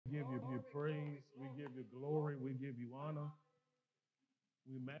give you praise. We give you glory. We give you honor.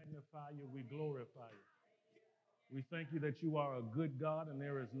 We magnify you. We glorify you. We thank you that you are a good God and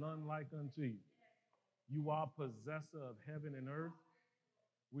there is none like unto you. You are possessor of heaven and earth.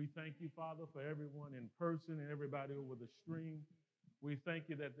 We thank you, Father, for everyone in person and everybody over the stream. We thank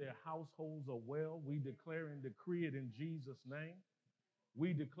you that their households are well. We declare and decree it in Jesus' name.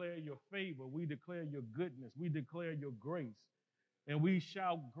 We declare your favor. We declare your goodness. We declare your grace. And we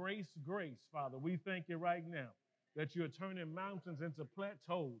shout grace, grace, Father. We thank you right now that you're turning mountains into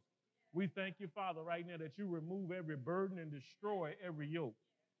plateaus. We thank you, Father, right now that you remove every burden and destroy every yoke.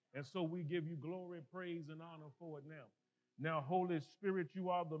 And so we give you glory, praise, and honor for it now. Now, Holy Spirit, you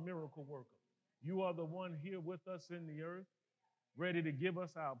are the miracle worker. You are the one here with us in the earth, ready to give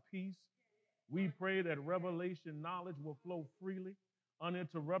us our peace. We pray that revelation knowledge will flow freely,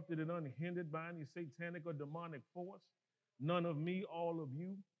 uninterrupted and unhindered by any satanic or demonic force. None of me, all of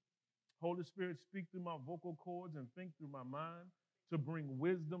you. Holy Spirit, speak through my vocal cords and think through my mind to bring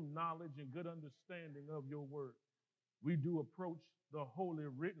wisdom, knowledge, and good understanding of your word. We do approach the holy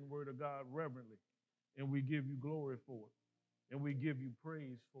written word of God reverently, and we give you glory for it, and we give you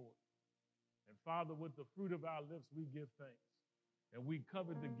praise for it. And Father, with the fruit of our lips, we give thanks. And we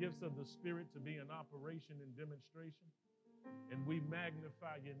cover the gifts of the Spirit to be in operation and demonstration. And we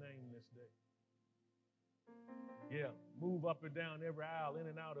magnify your name this day. Yeah, move up and down every aisle, in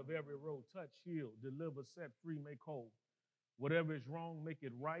and out of every row. Touch, heal, deliver, set free, make whole. Whatever is wrong, make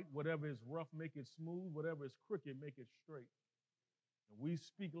it right. Whatever is rough, make it smooth. Whatever is crooked, make it straight. And we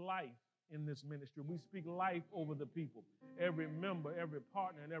speak life in this ministry. We speak life over the people, every member, every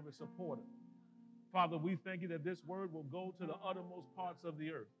partner, and every supporter. Father, we thank you that this word will go to the uttermost parts of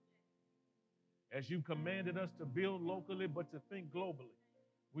the earth. As you commanded us to build locally, but to think globally.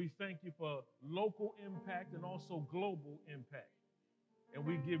 We thank you for local impact and also global impact. And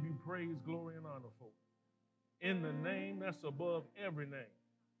we give you praise, glory, and honor for it. In the name that's above every name.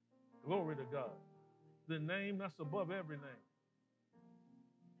 Glory to God. The name that's above every name.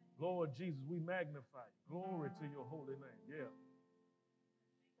 Lord Jesus, we magnify you. Glory to your holy name. Yeah.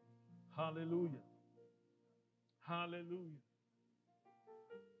 Hallelujah. Hallelujah.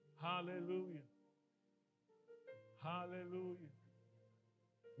 Hallelujah. Hallelujah.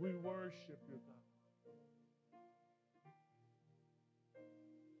 We worship you, God.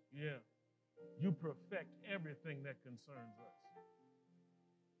 Yeah. You perfect everything that concerns us.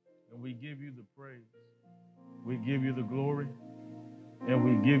 And we give you the praise. We give you the glory. And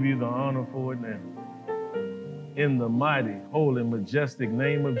we give you the honor for it now. In the mighty, holy, majestic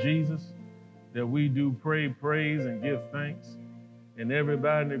name of Jesus, that we do pray, praise, and give thanks. And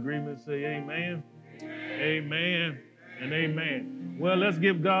everybody in agreement say amen, amen, and amen. Well, let's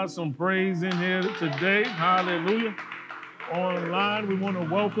give God some praise in here today. Hallelujah. Online, we want to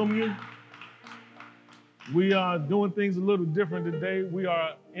welcome you. We are doing things a little different today. We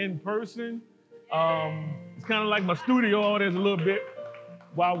are in person. It's kind of like my studio audience a little bit.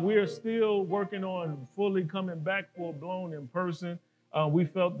 While we're still working on fully coming back full blown in person, we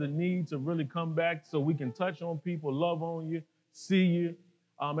felt the need to really come back so we can touch on people, love on you, see you.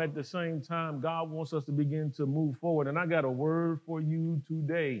 At the same time, God wants us to begin to move forward. And I got a word for you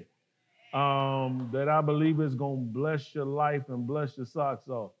today that I believe is going to bless your life and bless your socks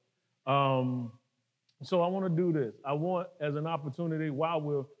off. So I want to do this. I want, as an opportunity, while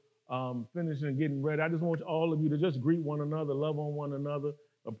we're finishing and getting ready, I just want all of you to just greet one another, love on one another,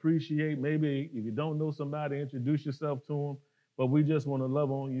 appreciate. Maybe if you don't know somebody, introduce yourself to them. But we just want to love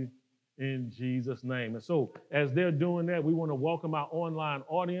on you in Jesus' name. And so as they're doing that, we want to welcome our online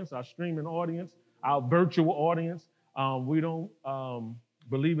audience, our streaming audience, our virtual audience. We don't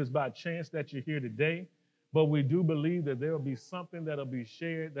believe it's by chance that you're here today, but we do believe that there will be something that'll be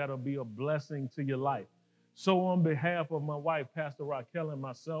shared that'll be a blessing to your life. So on behalf of my wife, Pastor Raquel, and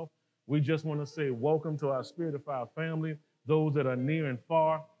myself, we just want to say welcome to our Spirit of Fire family, those that are near and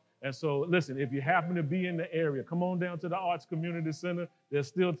far. And so, listen, if you happen to be in the area, come on down to the Arts Community Center. There's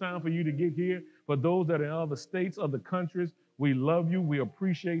still time for you to get here. For those that are in other states, other countries, we love you. We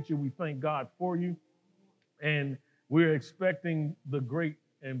appreciate you. We thank God for you. And we're expecting the great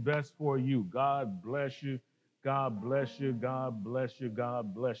and best for you. God bless you. God bless you. God bless you.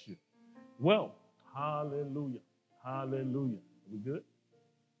 God bless you. Well, hallelujah. Hallelujah. Are we good?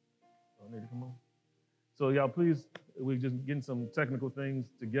 I need to come on. So y'all, please, we're just getting some technical things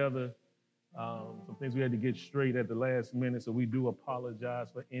together, some things we had to get straight at the last minute. So we do apologize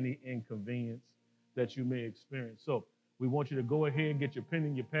for any inconvenience that you may experience. So we want you to go ahead and get your pen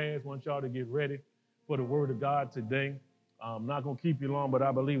and your pads. Want y'all to get ready for the word of God today. I'm not going to keep you long, but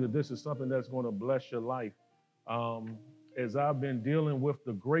I believe that this is something that's going to bless your life. as I've been dealing with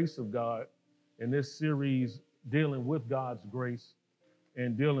the grace of God in this series, dealing with God's grace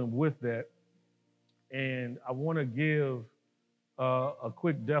and dealing with that. And I want to give a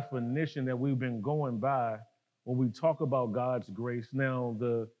quick definition that we've been going by when we talk about God's grace. Now,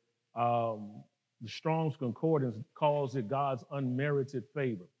 the Strong's Concordance calls it God's unmerited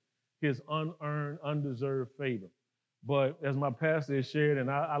favor, his unearned, undeserved favor. But as my pastor has shared, and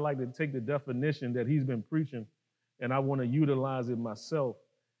I like to take the definition that he's been preaching, and I want to utilize it myself,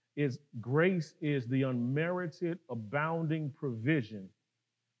 is grace is the unmerited, abounding provision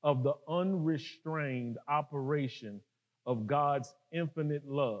of the unrestrained operation of God's infinite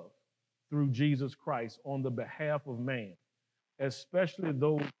love through Jesus Christ on the behalf of man, especially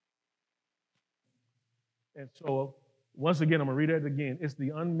those. And so, once again, I'm going to read that again. It's the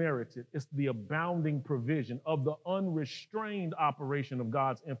unmerited, it's the abounding provision of the unrestrained operation of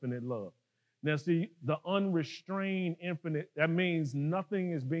God's infinite love. Now, see, the unrestrained infinite, that means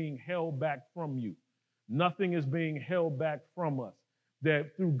nothing is being held back from you. Nothing is being held back from us.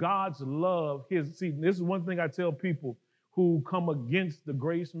 That through God's love, this is one thing I tell people who come against the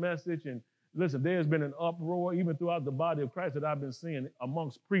grace message. And listen, there's been an uproar even throughout the body of Christ that I've been seeing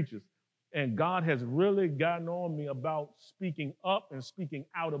amongst preachers. And God has really gotten on me about speaking up and speaking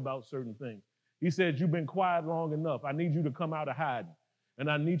out about certain things. He said, you've been quiet long enough. I need you to come out of hiding. And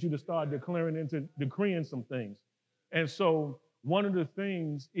I need you to start decreeing some things. And so one of the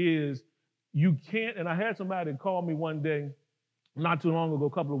things is you can't, and I had somebody call me one day, not too long ago, a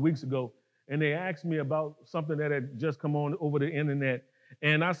couple of weeks ago, and they asked me about something that had just come on over the internet.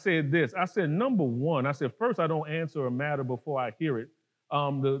 And I said this, I said, number one, I said, first, I don't answer a matter before I hear it.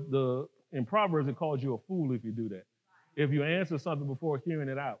 In Proverbs, it calls you a fool if you do that, if you answer something before hearing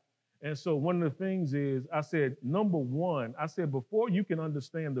it out. And so one of the things is, I said, number one, I said, before you can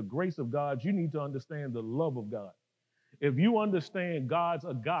understand the grace of God, you need to understand the love of God. If you understand God's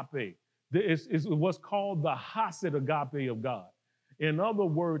agape, it's what's called the hesed agape of God. In other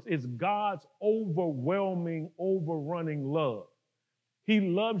words, it's God's overwhelming, overrunning love. He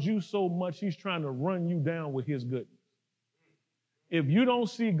loves you so much, he's trying to run you down with his goodness. If you don't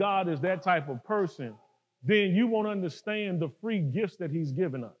see God as that type of person, then you won't understand the free gifts that he's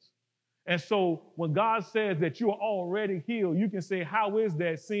given us. And so when God says that you are already healed, you can say, how is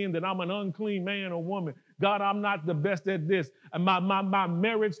that, seeing that I'm an unclean man or woman? God, I'm not the best at this. And my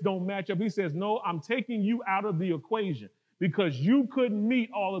merits don't match up. He says, no, I'm taking you out of the equation because you couldn't meet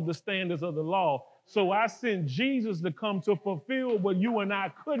all of the standards of the law. So I sent Jesus to come to fulfill what you and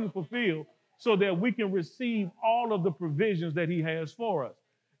I couldn't fulfill so that we can receive all of the provisions that he has for us.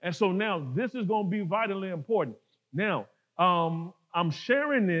 And so now this is going to be vitally important. Now, I'm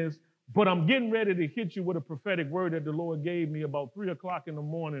sharing this, but I'm getting ready to hit you with a prophetic word that the Lord gave me about 3 o'clock in the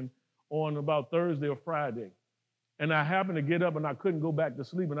morning on about Thursday or Friday. And I happened to get up and I couldn't go back to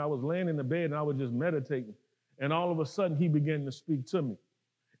sleep. And I was laying in the bed and I was just meditating. And all of a sudden he began to speak to me.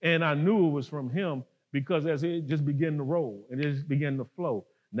 And I knew it was from him because as it just began to roll and it just began to flow.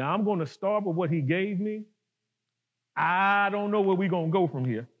 Now I'm going to start with what he gave me. I don't know where we're going to go from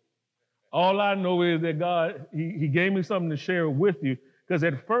here. All I know is that God, he gave me something to share with you. Because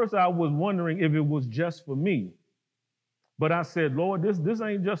at first I was wondering if it was just for me. But I said, Lord, this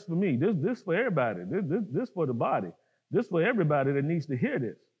ain't just for me. This for everybody. This for the body. This for everybody that needs to hear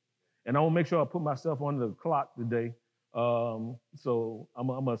this. And I want to make sure I put myself on the clock today. So I'm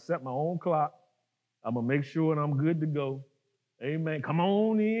going to set my own clock. I'm going to make sure that I'm good to go. Amen. Come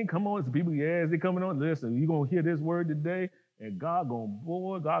on in. Come on. Some people, yeah, they're coming on. Listen, you're going to hear this word today. And God going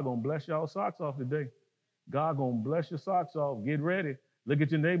to bless y'all socks off today. God going to bless your socks off. Get ready. Look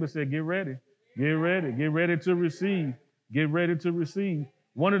at your neighbor and say, get ready. Get ready. Get ready to receive. Get ready to receive.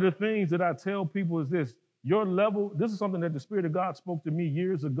 One of the things that I tell people is this. Your level, this is something that the Spirit of God spoke to me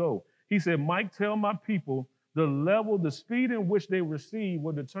years ago. He said, Mike, tell my people the level, the speed in which they receive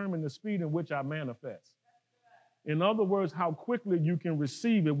will determine the speed in which I manifest. In other words, how quickly you can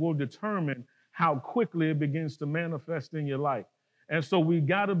receive it will determine how quickly it begins to manifest in your life. And so we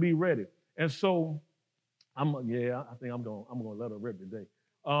got to be ready. And so I think I'm going to let her rip today.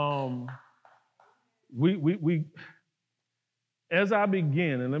 As I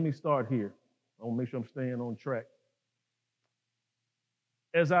begin, and let me start here. I want to make sure I'm staying on track.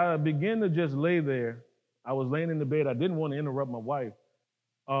 As I begin to just lay there, I was laying in the bed. I didn't want to interrupt my wife.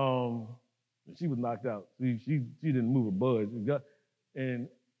 She was knocked out. She didn't move a budge. And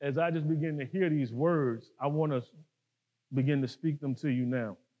as I just begin to hear these words, I want to begin to speak them to you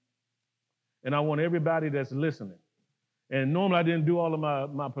now. And I want everybody that's listening. And normally I didn't do all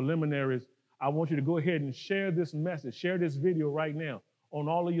of my preliminaries. I want you to go ahead and share this message, share this video right now on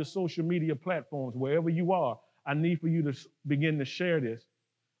all of your social media platforms, wherever you are. I need for you to begin to share this.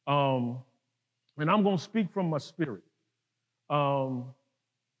 And I'm going to speak from my spirit. How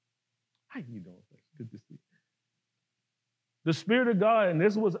you doing? Good to see you. The Spirit of God, and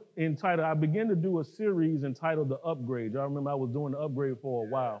this was entitled, I began to do a series entitled The Upgrade. Y'all remember I was doing the upgrade for a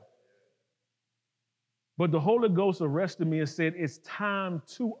while. But the Holy Ghost arrested me and said, it's time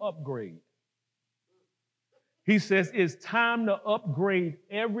to upgrade. He says, it's time to upgrade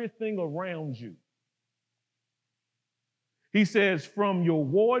everything around you. He says, from your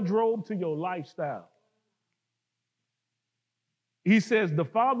wardrobe to your lifestyle. He says, the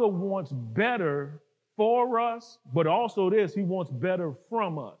Father wants better for us, but also this, he wants better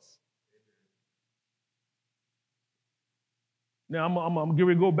from us. Now, I'm going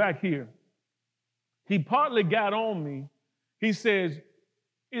to go back here. He partly got on me. He says,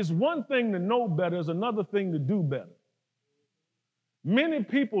 it's one thing to know better, it's another thing to do better. Many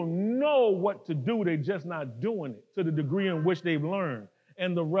people know what to do, they're just not doing it to the degree in which they've learned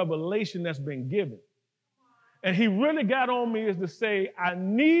and the revelation that's been given. And he really got on me is to say, I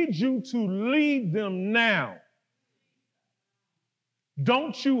need you to lead them now.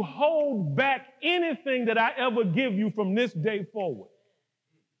 Don't you hold back anything that I ever give you from this day forward.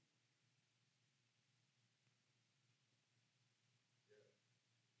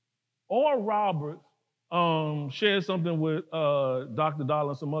 Oral Roberts shared something with Dr.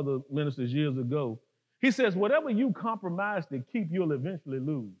 Dollar and some other ministers years ago. He says, whatever you compromise to keep, you'll eventually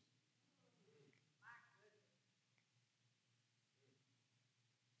lose.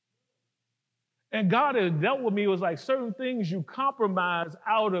 And God has dealt with me. It was like certain things you compromise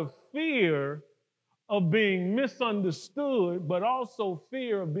out of fear of being misunderstood, but also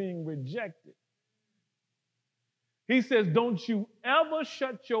fear of being rejected. He says, don't you ever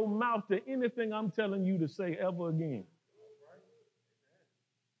shut your mouth to anything I'm telling you to say ever again.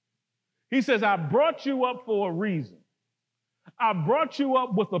 He says, I brought you up for a reason. I brought you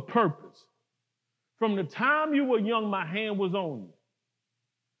up with a purpose. From the time you were young, my hand was on you.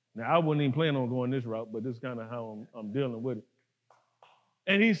 Now, I wasn't even planning on going this route, but this is kind of how I'm dealing with it.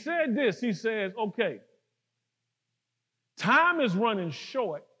 And he said this, he says, okay, time is running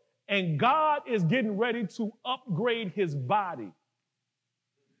short, and God is getting ready to upgrade his body.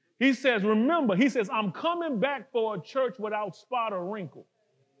 He says, remember, he says, I'm coming back for a church without spot or wrinkle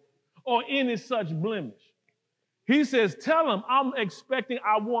or any such blemish. He says, tell them I'm expecting,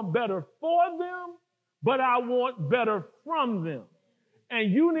 I want better for them, but I want better from them.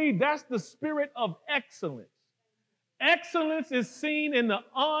 And that's the spirit of excellence. Excellence is seen in the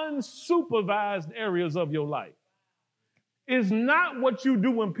unsupervised areas of your life. It's not what you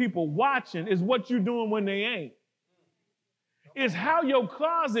do when people watching, it's what you're doing when they ain't. It's how your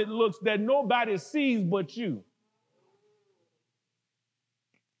closet looks that nobody sees but you.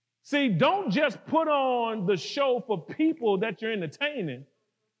 See, don't just put on the show for people that you're entertaining.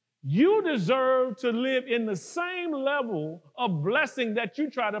 You deserve to live in the same level of blessing that you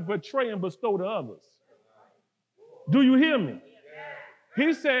try to portray and bestow to others. Do you hear me?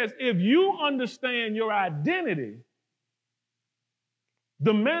 He says, if you understand your identity,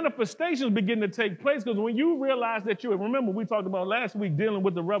 the manifestations begin to take place, because when you realize that remember we talked about last week dealing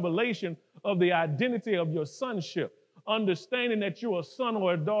with the revelation of the identity of your sonship, understanding that you're a son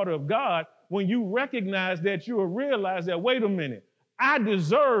or a daughter of God. When you recognize that, you will realize that, wait a minute, I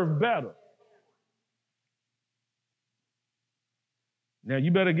deserve better. Now,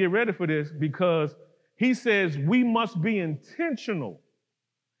 you better get ready for this, because he says we must be intentional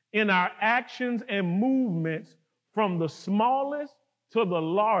in our actions and movements from the smallest to the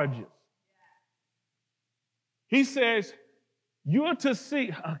largest. He says you're to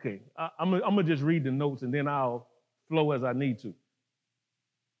see, okay, I'm going to just read the notes and then I'll flow as I need to.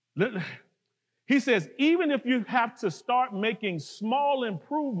 He says, even if you have to start making small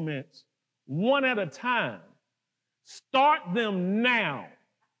improvements one at a time, start them now.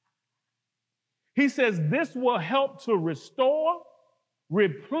 He says this will help to restore,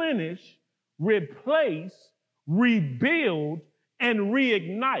 replenish, replace, rebuild, and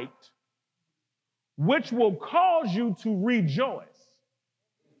reignite, which will cause you to rejoice.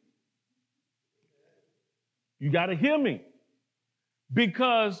 You got to hear me,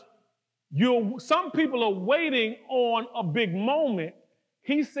 because some people are waiting on a big moment.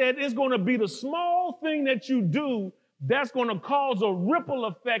 He said it's going to be the small thing that you do that's going to cause a ripple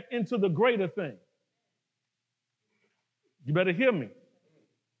effect into the greater thing. You better hear me.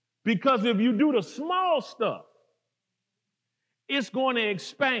 Because if you do the small stuff, it's going to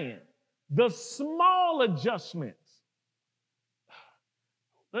expand. The small adjustments.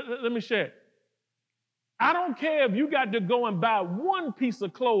 Let me share it. I don't care if you got to go and buy one piece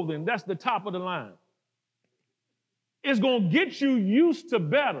of clothing, that's the top of the line. It's going to get you used to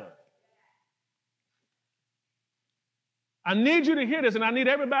better. I need you to hear this, and I need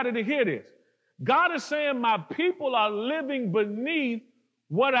everybody to hear this. God is saying my people are living beneath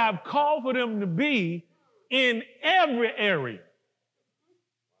what I've called for them to be in every area.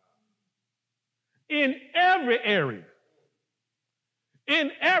 In every area.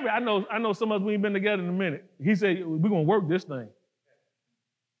 In every, I know some of us, we ain't been together in a minute. He said, we're going to work this thing.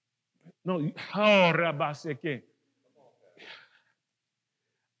 No, oh, Rabbi Seke.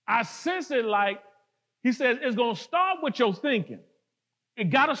 I sense it like, he says, it's going to start with your thinking. It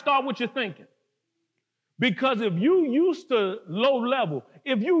got to start with your thinking. Because if you used to low level,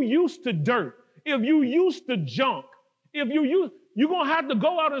 if you used to dirt, if you used to junk, you're going to have to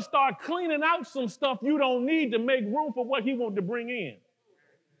go out and start cleaning out some stuff you don't need to make room for what he wants to bring in.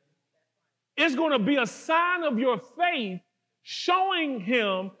 It's going to be a sign of your faith showing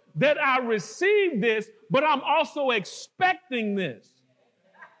him that I received this, but I'm also expecting this.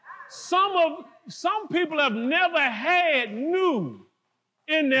 Some people have never had new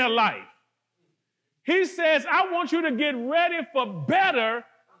in their life. He says, I want you to get ready for better,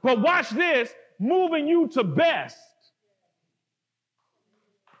 but watch this, moving you to best.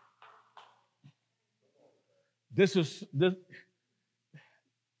 This.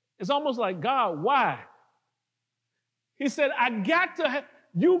 It's almost like, God, why? He said, I got to have,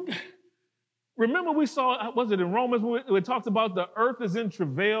 you, remember we saw, was it in Romans, where it talks about the earth is in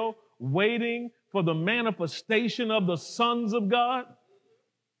travail, waiting for the manifestation of the sons of God?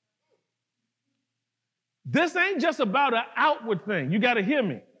 This ain't just about an outward thing. You got to hear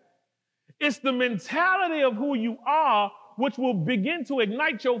me. It's the mentality of who you are, which will begin to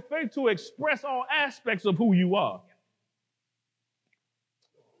ignite your faith to express all aspects of who you are.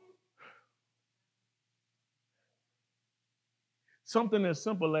 Something as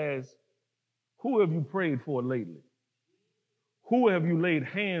simple as, who have you prayed for lately? Who have you laid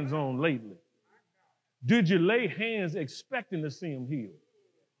hands on lately? Did you lay hands expecting to see him healed?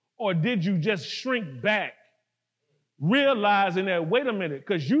 Or did you just shrink back, realizing that, wait a minute,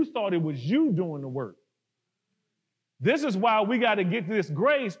 because you thought it was you doing the work? This is why we got to get this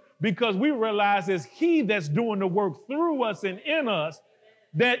grace, because we realize it's he that's doing the work through us and in us,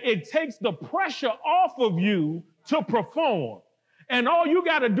 that it takes the pressure off of you to perform. And all you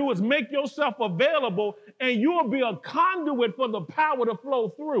got to do is make yourself available, and you'll be a conduit for the power to flow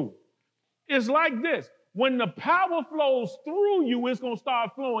through. It's like this. When the power flows through you, it's going to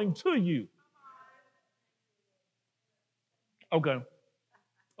start flowing to you. Okay.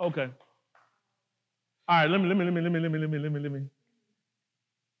 All right, let me.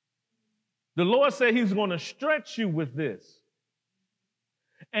 The Lord said he's going to stretch you with this.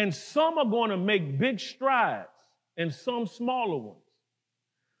 And some are going to make big strides and some smaller ones.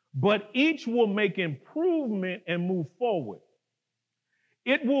 But each will make improvement and move forward.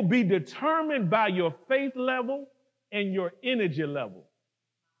 It will be determined by your faith level and your energy level.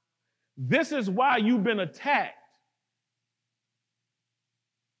 This is why you've been attacked,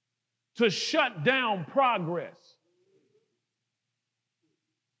 to shut down progress.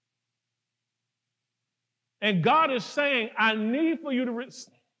 And God is saying, I need for you to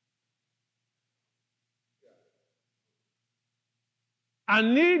I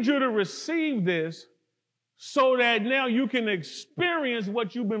need you to receive this so that now you can experience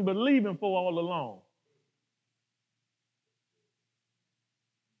what you've been believing for all along.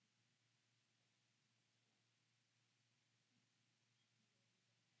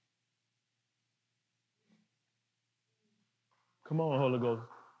 Come on, Holy Ghost.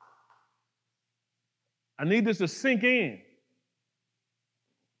 I need this to sink in.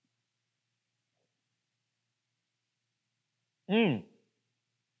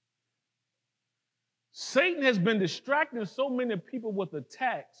 Satan has been distracting so many people with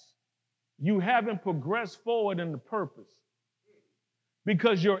attacks, you haven't progressed forward in the purpose.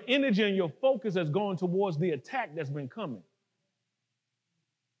 Because your energy and your focus has gone towards the attack that's been coming.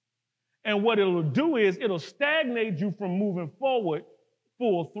 And what it'll do is it'll stagnate you from moving forward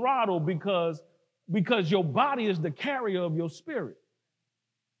full throttle because your body is the carrier of your spirit.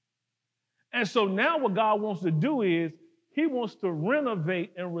 And so now what God wants to do is he wants to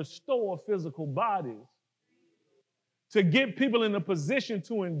renovate and restore physical bodies to get people in a position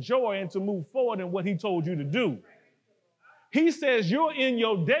to enjoy and to move forward in what he told you to do. He says you're in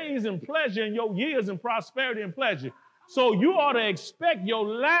your days in pleasure and your years in prosperity and pleasure. So you ought to expect your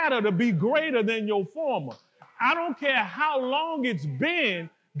latter to be greater than your former. I don't care how long it's been.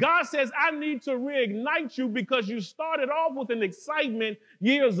 God says, I need to reignite you because you started off with an excitement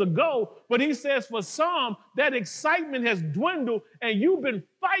years ago. But he says for some, that excitement has dwindled and you've been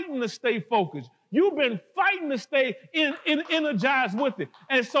fighting to stay focused. You've been fighting to stay energized with it.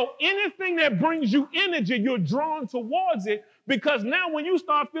 And so anything that brings you energy, you're drawn towards it, because now when you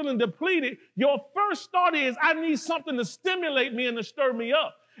start feeling depleted, your first thought is, I need something to stimulate me and to stir me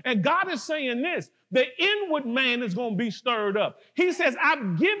up. And God is saying this, the inward man is going to be stirred up. He says,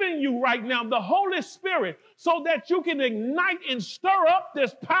 I've given you right now the Holy Spirit so that you can ignite and stir up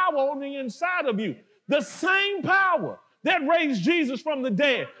this power on the inside of you. The same power that raised Jesus from the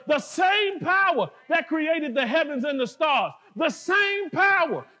dead, the same power that created the heavens and the stars, the same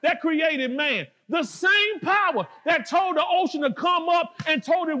power that created man, the same power that told the ocean to come up and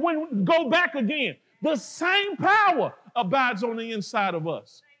told it when to go back again. The same power abides on the inside of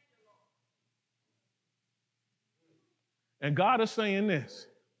us. And God is saying this,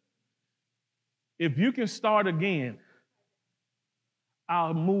 if you can start again,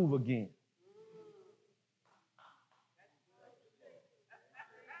 I'll move again.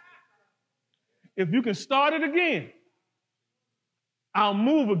 If you can start it again, I'll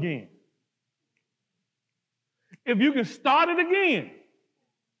move again. If you can start it again,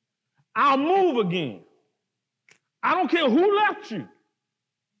 I'll move again. I don't care who left you.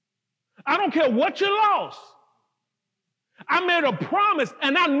 I don't care what you lost. I made a promise,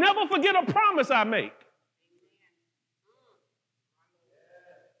 and I'll never forget a promise I make.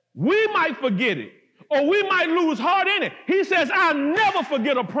 We might forget it, or we might lose heart in it. He says, I'll never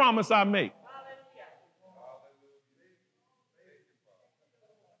forget a promise I make.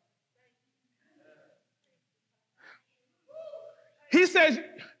 He says,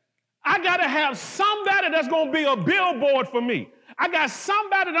 I got to have somebody that's going to be a billboard for me. I got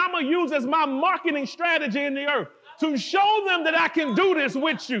somebody that I'm going to use as my marketing strategy in the earth to show them that I can do this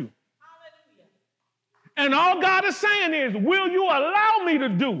with you. And all God is saying is, will you allow me to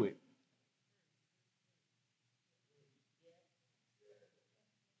do it?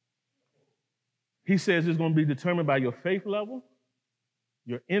 He says it's going to be determined by your faith level,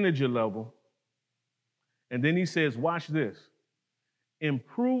 your energy level, and then he says, watch this.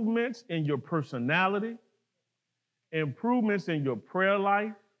 Improvements in your personality, improvements in your prayer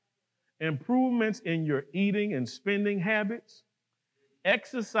life, improvements in your eating and spending habits,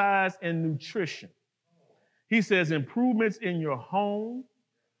 exercise and nutrition. He says improvements in your home,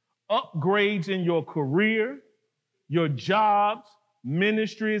 upgrades in your career, your jobs,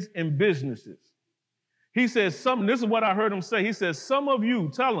 ministries, and businesses. He says this is what I heard him say. He says, some of you,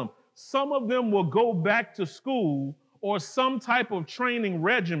 tell them, some of them will go back to school or some type of training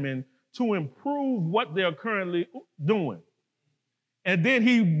regimen to improve what they're currently doing. And then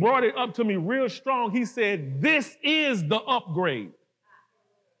he brought it up to me real strong. He said, this is the upgrade.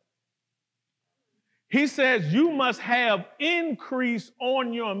 He says, you must have increase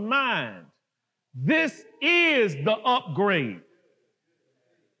on your mind. This is the upgrade.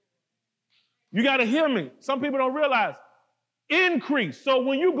 You got to hear me. Some people don't realize increase. So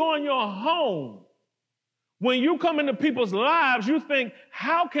when you go in your home, when you come into people's lives, you think,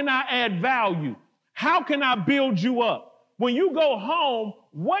 how can I add value? How can I build you up? When you go home,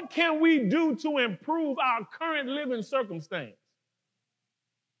 what can we do to improve our current living circumstance?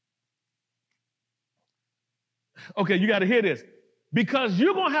 Okay, you got to hear this. Because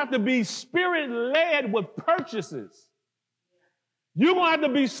you're going to have to be spirit-led with purchases. You're going to have to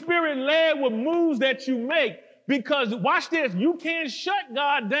be spirit-led with moves that you make. Because, watch this, you can't shut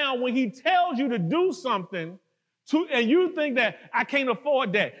God down when he tells you to do something, and you think that I can't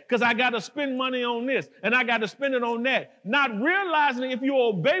afford that because I got to spend money on this and I got to spend it on that. Not realizing that if you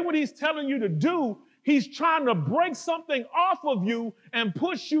obey what he's telling you to do, he's trying to break something off of you and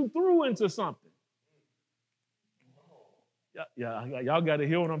push you through into something. Yeah, y'all got to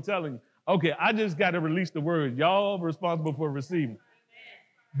hear what I'm telling you. Okay, I just got to release the word. Y'all are responsible for receiving.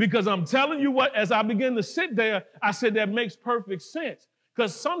 Because I'm telling you what, as I begin to sit there, I said that makes perfect sense.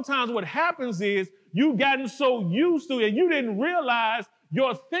 Because sometimes what happens is you've gotten so used to it, you didn't realize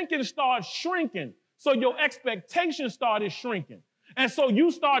your thinking started shrinking. So your expectations started shrinking. And so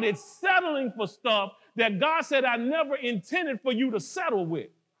you started settling for stuff that God said I never intended for you to settle with.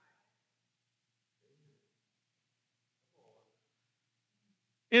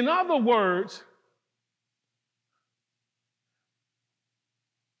 In other words,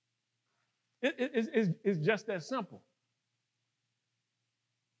 it's just that simple.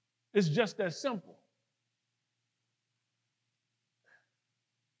 It's just that simple.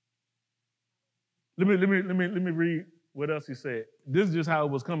 Let me read what else he said. This is just how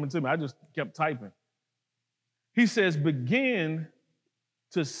it was coming to me. I just kept typing. He says, begin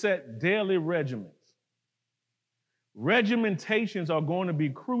to set daily regimens. Regimentations are going to be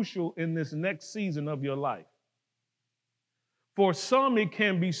crucial in this next season of your life. For some, it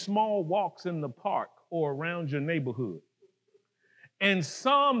can be small walks in the park or around your neighborhood. And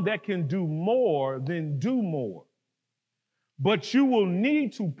some that can do more than do more. But you will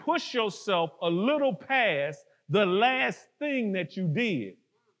need to push yourself a little past the last thing that you did.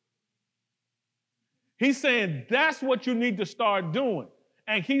 He's saying that's what you need to start doing.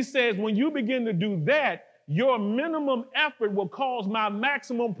 And he says when you begin to do that, your minimum effort will cause my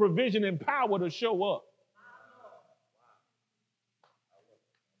maximum provision and power to show up.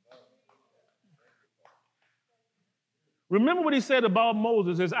 Remember what he said about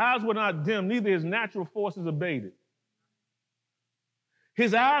Moses. His eyes were not dim, neither his natural forces abated.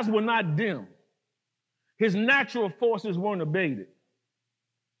 His eyes were not dim. His natural forces weren't abated.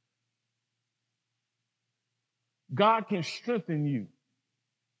 God can strengthen you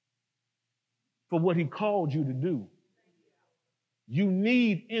for what he called you to do. You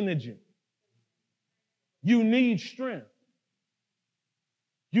need energy. You need strength.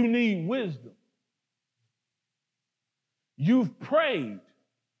 You need wisdom. You've prayed.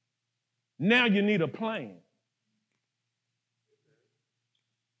 Now you need a plan.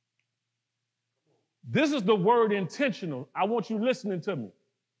 This is the word intentional. I want you listening to me.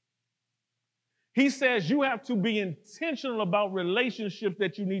 He says you have to be intentional about relationships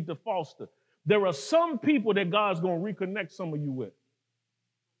that you need to foster. There are some people that God's going to reconnect some of you with.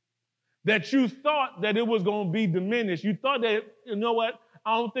 That you thought that it was going to be diminished. You thought that, you know what,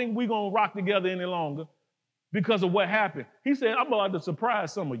 I don't think we're going to rock together any longer because of what happened. He said, I'm about to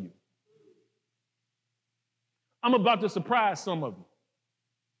surprise some of you. I'm about to surprise some of you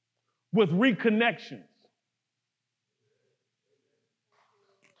with reconnections.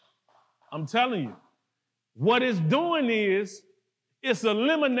 I'm telling you, what it's doing is it's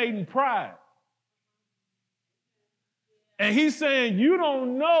eliminating pride. And he's saying, you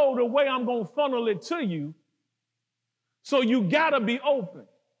don't know the way I'm going to funnel it to you, so you got to be open.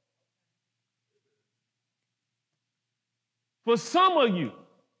 For some of you,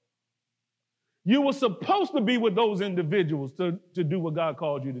 you were supposed to be with those individuals to do what God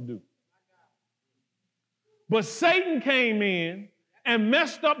called you to do. But Satan came in and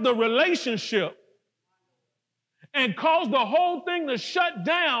messed up the relationship and caused the whole thing to shut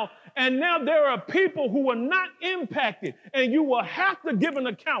down. And now there are people who are not impacted, and you will have to give an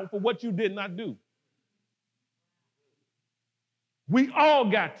account for what you did not do. We all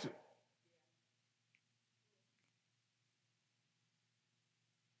got to.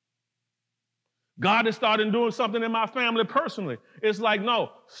 God has started doing something in my family personally. It's like,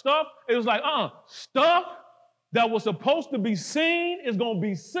 no, stuff, it was like, stuff that was supposed to be seen is going to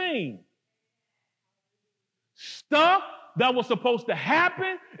be seen. Stuff that was supposed to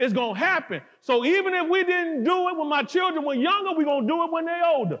happen is going to happen. So even if we didn't do it when my children were younger, we're going to do it when they're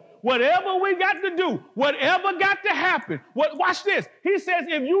older. Whatever we got to do, whatever got to happen. Watch this. He says,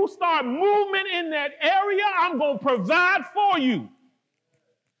 if you start movement in that area, I'm going to provide for you.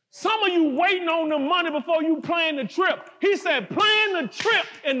 Some of you waiting on the money before you plan the trip. He said, plan the trip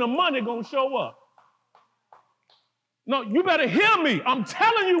and the money going to show up. No, you better hear me. I'm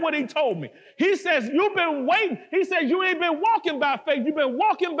telling you what he told me. He says, you've been waiting. He says, you ain't been walking by faith. You've been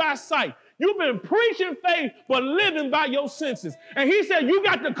walking by sight. You've been preaching faith, but living by your senses. And he said, you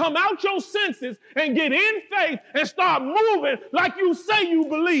got to come out your senses and get in faith and start moving like you say you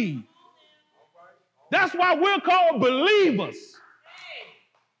believe. That's why we're called believers.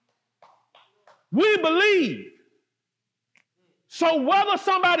 We believe. So whether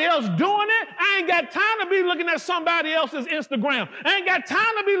somebody else doing it, I ain't got time to be looking at somebody else's Instagram. I ain't got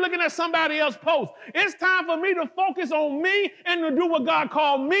time to be looking at somebody else's post. It's time for me to focus on me and to do what God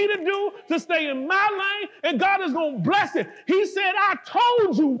called me to do, to stay in my lane, and God is going to bless it. He said, I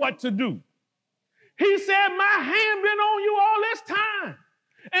told you what to do. He said, my hand been on you all this time.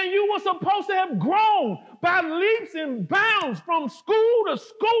 And you were supposed to have grown by leaps and bounds from school to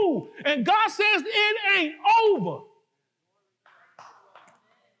school. And God says it ain't over.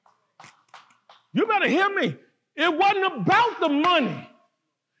 You better hear me. It wasn't about the money.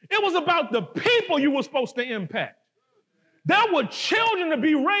 It was about the people you were supposed to impact. There were children to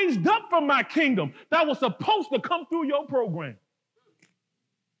be raised up from my kingdom that were supposed to come through your program.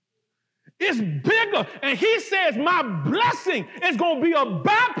 It's bigger. And he says my blessing is going to be a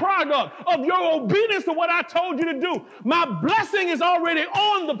byproduct of your obedience to what I told you to do. My blessing is already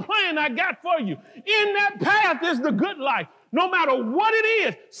on the plan I got for you. In that path is the good life. No matter what it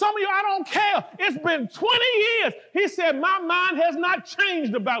is. Some of you, I don't care. It's been 20 years. He said, my mind has not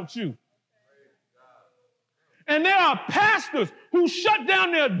changed about you. And there are pastors who shut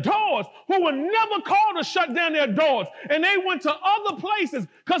down their doors, who were never called to shut down their doors. And they went to other places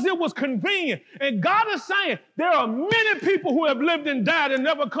because it was convenient. And God is saying there are many people who have lived and died and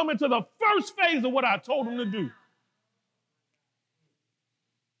never come into the first phase of what I told them to do.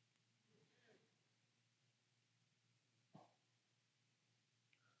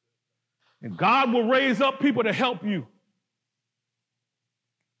 And God will raise up people to help you.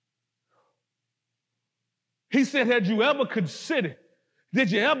 He said, did you ever consider,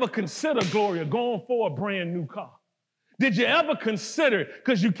 Gloria, going for a brand new car? Did you ever consider it?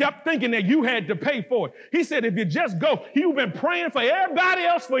 Because you kept thinking that you had to pay for it. He said, if you just go, you've been praying for everybody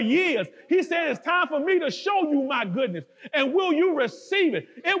else for years. He said, it's time for me to show you my goodness. And will you receive it?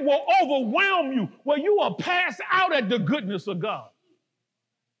 It will overwhelm you where you will pass out at the goodness of God.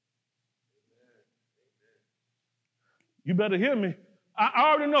 You better hear me. I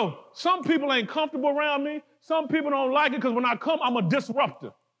already know some people ain't comfortable around me. Some people don't like it because when I come, I'm a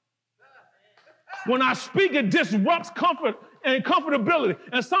disruptor. When I speak, it disrupts comfort and comfortability.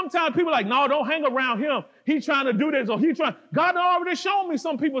 And sometimes people are like, no, don't hang around him. He's trying to do this or he's trying. God already showed me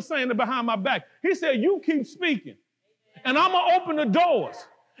some people saying it behind my back. He said, you keep speaking and I'm going to open the doors.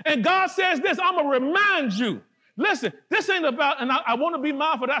 And God says this, I'm going to remind you. Listen, this ain't about, and I want to be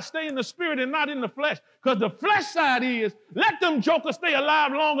mindful that I stay in the spirit and not in the flesh, because the flesh side is, let them jokers stay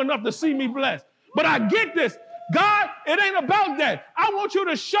alive long enough to see me blessed. But I get this. God, it ain't about that. I want you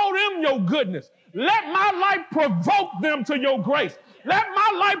to show them your goodness. Let my life provoke them to your grace. Let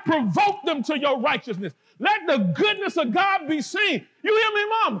my life provoke them to your righteousness. Let the goodness of God be seen. You hear me,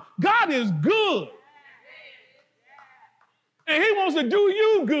 Mom? God is good. And he wants to do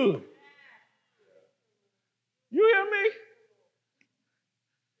you good. You hear me?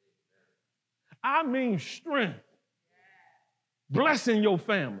 I mean strength. Blessing your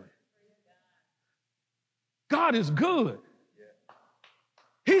family. God is good.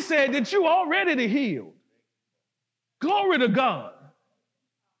 He said that you already healed. Glory to God.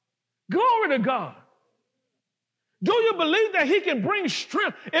 Glory to God. Do you believe that he can bring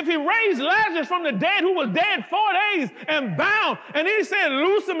strength? If he raised Lazarus from the dead, who was dead 4 days and bound, and he said,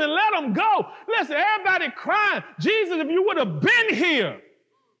 loose him and let him go. Listen, everybody crying, Jesus, if you would have been here,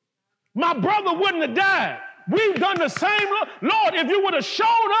 my brother wouldn't have died. We've done the same. Lord, if you would have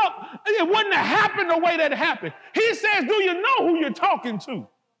showed up, it wouldn't have happened the way that it happened. He says, do you know who you're talking to?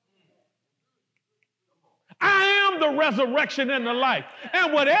 I am the resurrection and the life.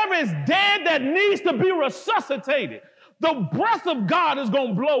 And whatever is dead that needs to be resuscitated, the breath of God is going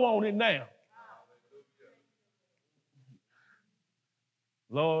to blow on it now.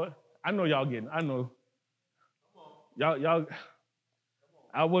 Lord, I know y'all getting, I know. Y'all,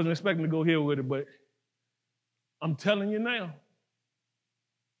 I wasn't expecting to go here with it, but I'm telling you now.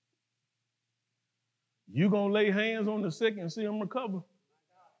 You're going to lay hands on the sick and see them recover.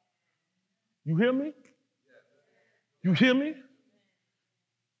 You hear me? You hear me?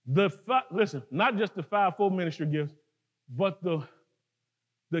 Listen, not just the fivefold ministry gifts, but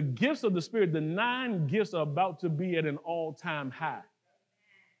the gifts of the Spirit, the 9 gifts are about to be at an all-time high.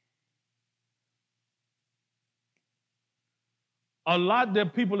 A lot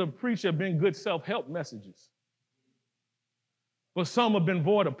that people have preached have been good self-help messages. But some have been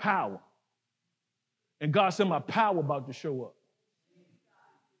void of power. And God said, my power about to show up.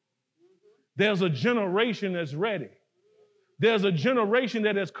 There's a generation that's ready. There's a generation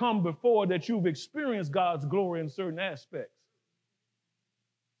that has come before that you've experienced God's glory in certain aspects.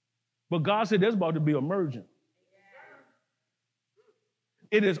 But God said there's about to be a merging.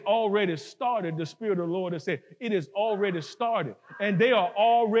 It has already started. The Spirit of the Lord has said it has already started. And they are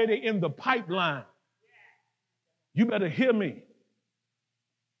already in the pipeline. You better hear me.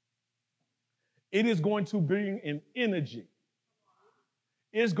 It is going to bring an energy.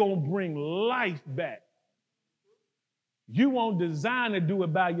 It's going to bring life back. You won't design to do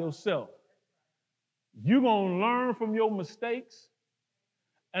it by yourself. You're going to learn from your mistakes.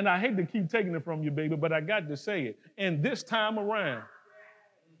 And I hate to keep taking it from you, baby, but I got to say it. And this time around,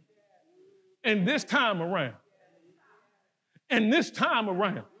 and this time around, and this time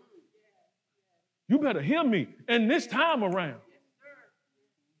around, you better hear me. And this time around,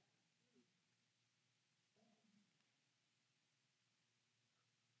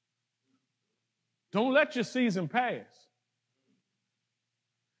 don't let your season pass.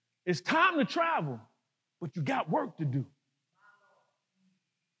 It's time to travel, but you got work to do.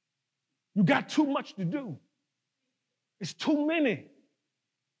 You got too much to do. It's too many.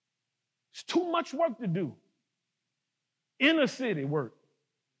 It's too much work to do. Inner city work.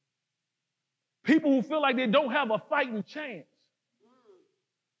 People who feel like they don't have a fighting chance.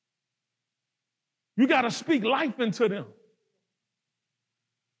 You got to speak life into them.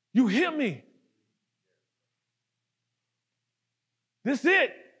 You hear me? This is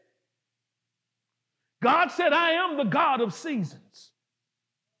it. God said, I am the God of seasons.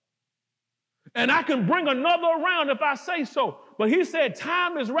 And I can bring another around if I say so. But he said,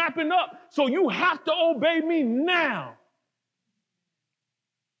 time is wrapping up, so you have to obey me now.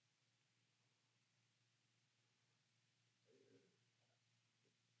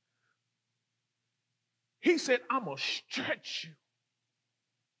 He said, I'm going to stretch you.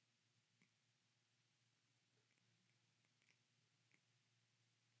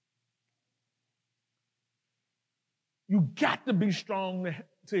 You got to be strong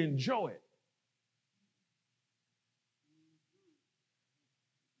to enjoy it.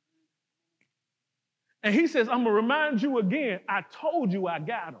 And he says, I'm going to remind you again, I told you I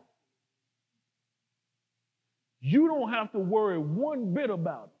got him. You don't have to worry one bit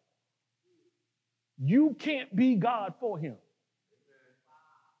about it. You can't be God for him.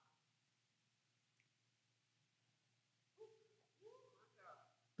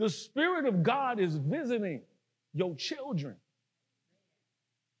 The Spirit of God is visiting your children.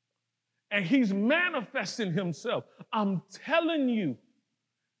 And he's manifesting himself. I'm telling you,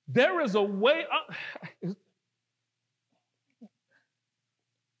 there is a way.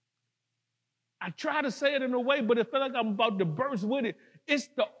 I try to say it in a way, but it felt like I'm about to burst with it. It's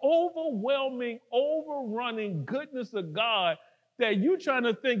the overwhelming, overrunning goodness of God that you're trying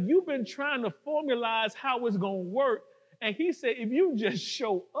to think. You've been trying to formalize how it's going to work. And he said, if you just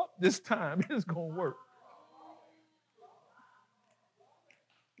show up this time, it's going to work.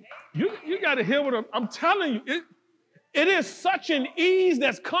 You got to hear what I'm telling you. It is such an ease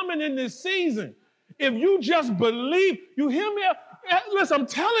that's coming in this season. If you just believe, you hear me? Listen, I'm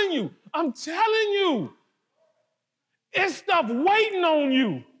telling you, it's stuff waiting on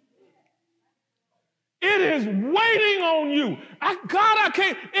you. It is waiting on you. I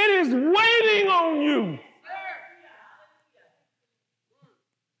can't. It is waiting on you.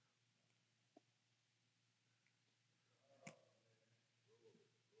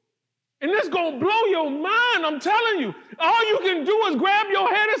 And it's going to blow your mind, I'm telling you. All you can do is grab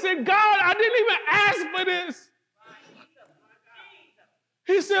your head and say, God, I didn't even ask for this.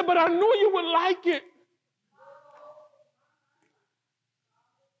 He said, but I knew you would like it.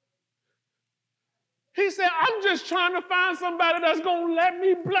 He said, I'm just trying to find somebody that's going to let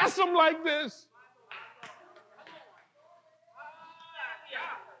me bless them like this.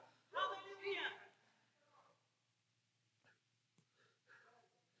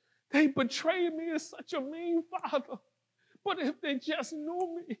 They betrayed me as such a mean father. But if they just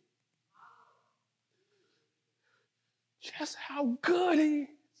knew me, just how good he is.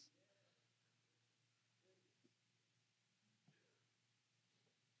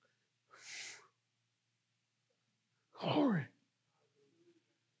 Glory.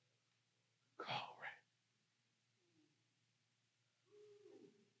 Glory.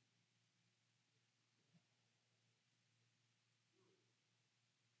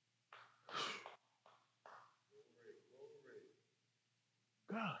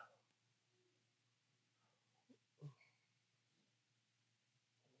 God.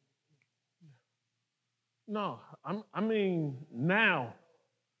 No, I mean now,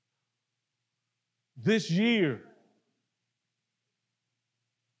 this year,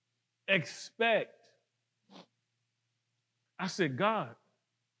 expect. I said, God,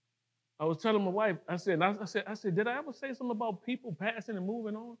 I was telling my wife, I said, did I ever say something about people passing and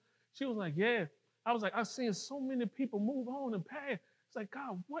moving on? She was like, yeah. I was like, I've seen so many people move on and pass. It's like,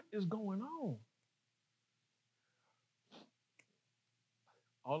 God, what is going on?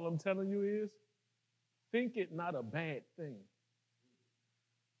 All I'm telling you is, think it not a bad thing.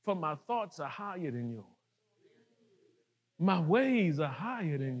 For my thoughts are higher than yours. My ways are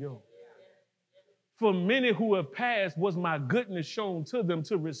higher than yours. For many who have passed was my goodness shown to them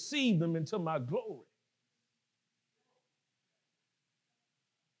to receive them into my glory.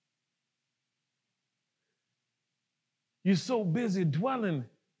 You're so busy dwelling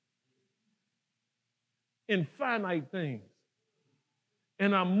in finite things,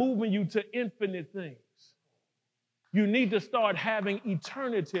 and I'm moving you to infinite things. You need to start having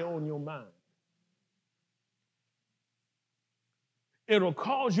eternity on your mind. It'll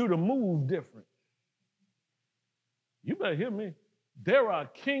cause you to move different. You better hear me. There are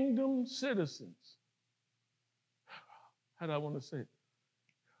kingdom citizens. How do I want to say it?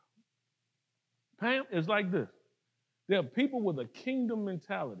 Pam, it's like this. There are people with a kingdom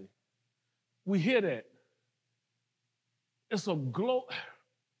mentality. We hear that. It's a glow.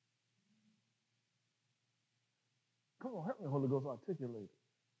 Come on, help me, Holy Ghost, articulate it.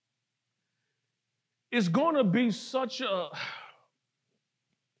 It's going to be such a,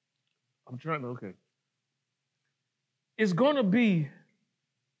 It's going to be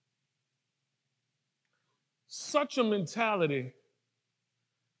such a mentality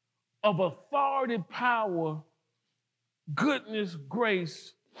of authority, power, goodness,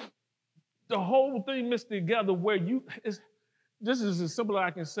 grace, the whole thing mixed together where this is as simple as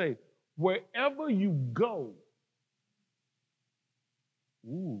I can say, wherever you go,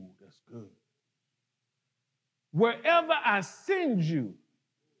 ooh, that's good. Wherever I send you,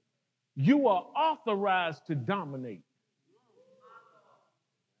 you are authorized to dominate.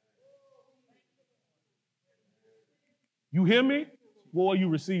 You hear me? Boy, you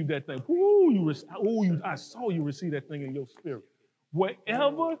received that thing. I saw you receive that thing in your spirit.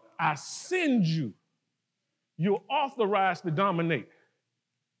 Wherever I send you, you're authorized to dominate.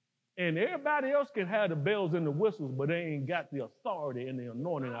 And everybody else can have the bells and the whistles, but they ain't got the authority and the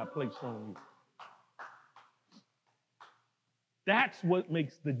anointing I placed on you. That's what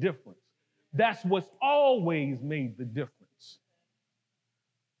makes the difference. That's what's always made the difference.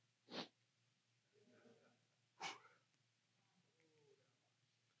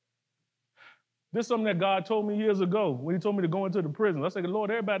 This is something that God told me years ago when he told me to go into the prison. I said, Lord,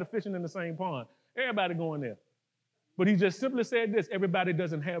 everybody fishing in the same pond. Everybody going there. But he just simply said this, everybody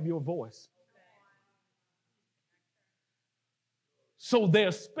doesn't have your voice. So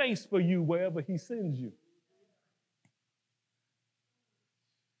there's space for you wherever he sends you.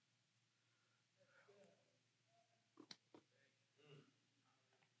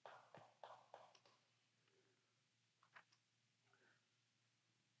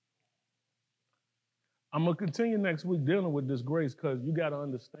 I'm going to continue next week dealing with this grace because you got to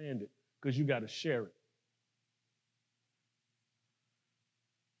understand it, because you got to share it.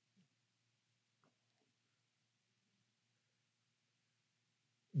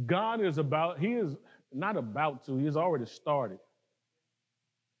 God is he is not about to, he has already started.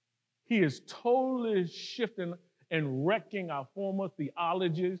 He is totally shifting and wrecking our former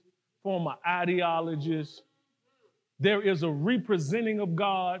theologies, former ideologies. There is a representing of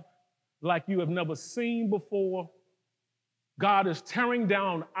God like you have never seen before. God is tearing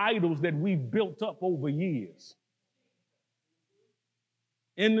down idols that we've built up over years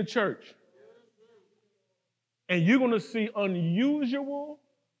in the church. And you're going to see unusual,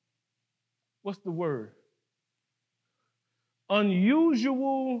 what's the word?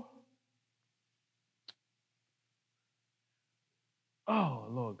 Unusual, oh,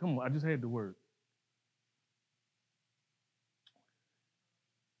 Lord, come on, I just had the word.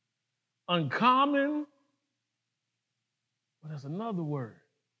 Uncommon, but there's another word.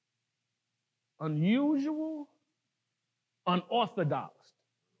 Unusual, unorthodox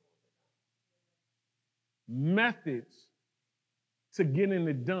methods to getting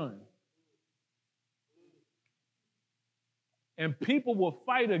it done. And people will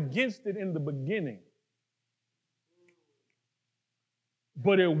fight against it in the beginning.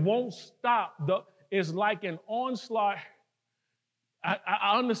 But it won't stop. It's like an onslaught.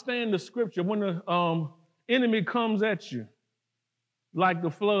 I understand the scripture. When the enemy comes at you, like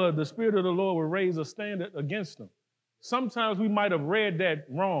the flood, the Spirit of the Lord will raise a standard against them. Sometimes we might have read that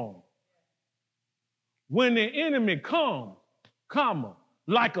wrong. When the enemy comes,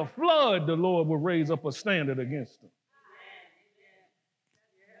 like a flood, the Lord will raise up a standard against them.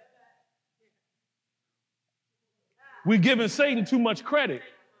 We're giving Satan too much credit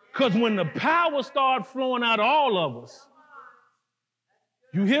because when the power starts flowing out of all of us,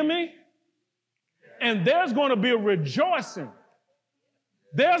 you hear me? And there's going to be a rejoicing.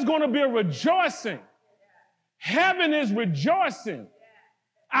 There's going to be a rejoicing. Heaven is rejoicing.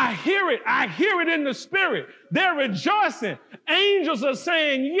 I hear it. I hear it in the spirit. They're rejoicing. Angels are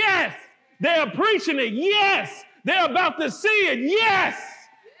saying yes. They're preaching it. Yes. They're about to see it. Yes.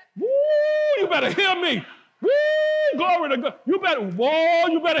 Woo, you better hear me. Woo, glory to God. You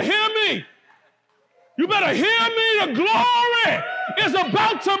better hear me. You better hear me. The glory is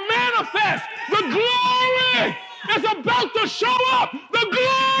about to manifest. The glory is about to show up. The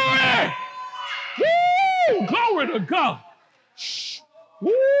glory. Woo, glory to God. Shh.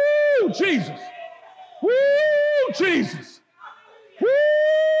 Woo, Jesus. Woo, Jesus.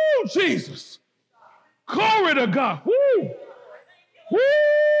 Woo, Jesus. Glory to God. Woo.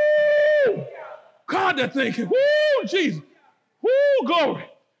 Woo. God, that thing. Woo, Jesus. Woo, glory.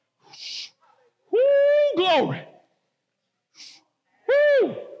 Woo, glory.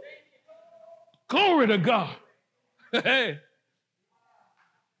 Woo. Glory to God. Hey.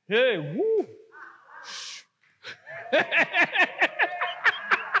 Hey, woo.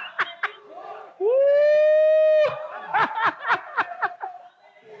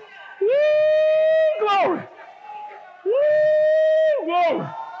 Woo,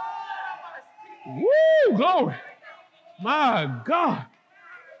 Woo, glory. My God.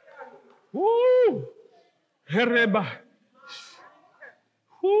 Woo. Hereba.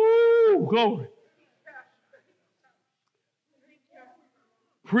 Woo, glory.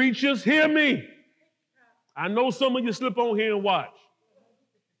 Preachers, hear me. I know some of you slip on here and watch.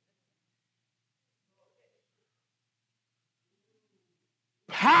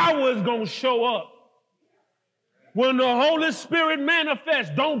 Power is going to show up. When the Holy Spirit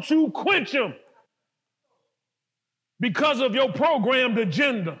manifests, don't you quench him because of your programmed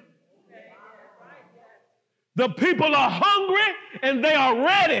agenda. The people are hungry and they are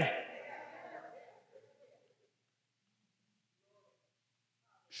ready.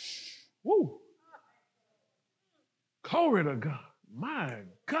 Woo. Glory to God. My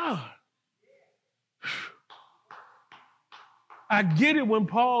God. I get it when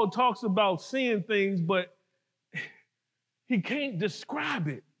Paul talks about seeing things, but he can't describe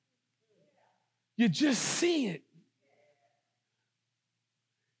it. You just see it.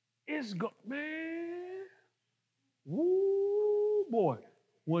 It's man. Woo, boy.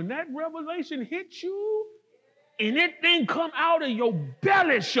 When that revelation hits you, and it thing come out of your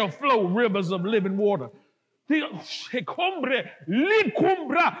belly shall flow rivers of living water. I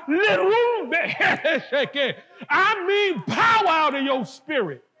mean power out of your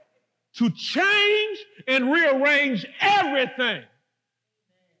spirit to change and rearrange everything.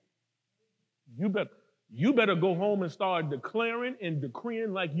 You better go home and start declaring and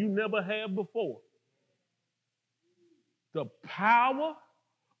decreeing like you never have before. The power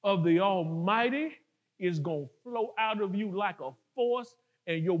of the Almighty is going to flow out of you like a force,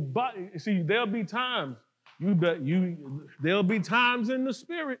 and your body. See, there'll be times there'll be times in the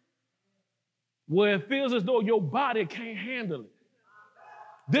spirit where it feels as though your body can't handle it.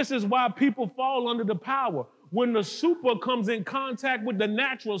 This is why people fall under the power. When the super comes in contact with the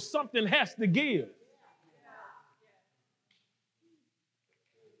natural, something has to give.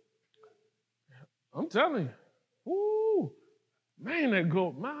 I'm telling you. Ooh, man, that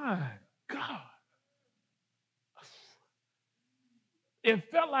go, my God.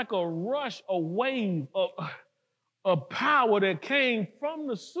 It felt like a rush, a wave of power that came from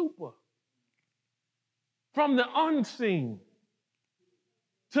the super, from the unseen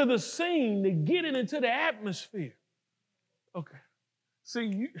to the seen, to get it into the atmosphere. Okay.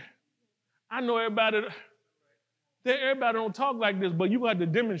 See, I know everybody don't talk like this, but you have to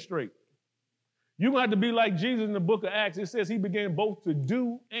demonstrate. You have to be like Jesus in the book of Acts. It says he began both to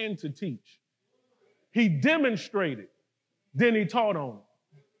do and to teach. He demonstrated, then he taught on it.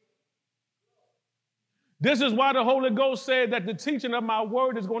 This is why the Holy Ghost said that the teaching of my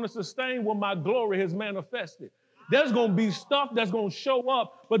word is going to sustain when my glory has manifested. There's going to be stuff that's going to show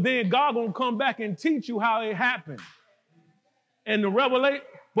up, but then God going to come back and teach you how it happened. And the revelation,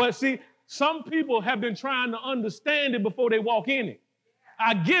 but see, some people have been trying to understand it before they walk in it.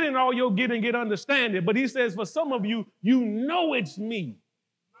 I get in all your get and get understanding, but he says for some of you, you know it's me.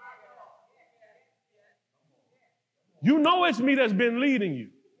 You know it's me that's been leading you.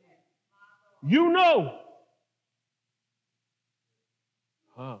 You know.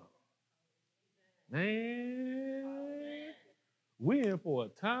 Huh. Man, we in for a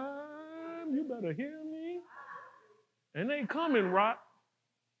time. You better hear me. And they coming, Rock.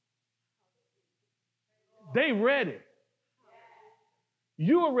 They ready.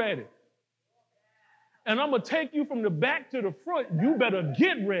 You're ready. And I'm going to take you from the back to the front. You better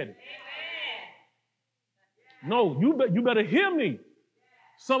get ready. No, you better hear me.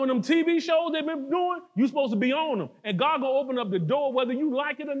 Some of them TV shows they've been doing, you're supposed to be on them. And God going to open up the door whether you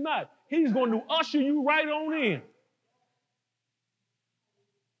like it or not. He's going to usher you right on in.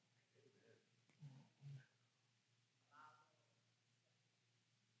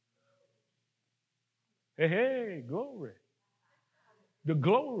 Hey, hey, glory. The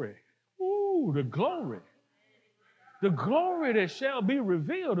glory. Ooh, the glory. The glory that shall be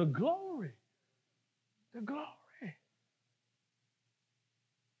revealed. The glory. The glory.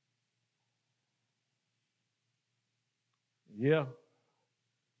 Yeah.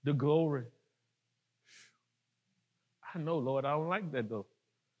 The glory. I know, Lord, I don't like that though.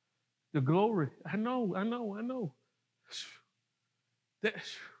 The glory. I know.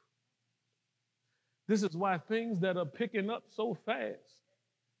 This is why things that are picking up so fast.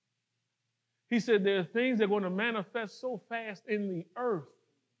 He said there are things that are going to manifest so fast in the earth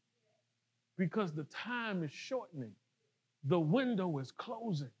because the time is shortening. The window is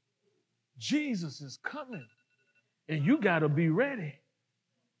closing. Jesus is coming. And you got to be ready.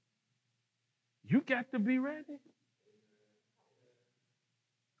 You got to be ready.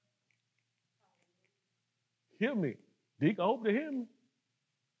 Hear me. Deacon, I hope to hear me.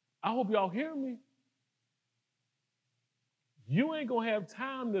 I hope y'all hear me. You ain't going to have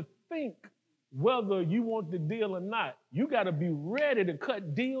time to think whether you want the deal or not. You got to be ready to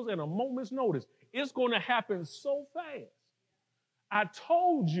cut deals at a moment's notice. It's going to happen so fast. I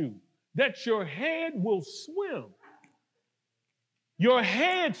told you that your head will swim. Your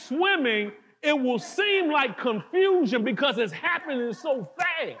head swimming, it will seem like confusion because it's happening so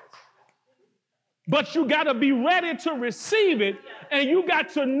fast. But you got to be ready to receive it, and you got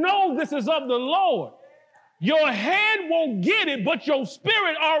to know this is of the Lord. Your head won't get it, but your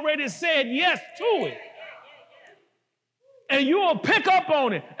spirit already said yes to it. And you'll pick up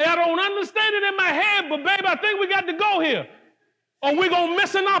on it. And I don't understand it in my head, but baby, I think we got to go here. Or we're going to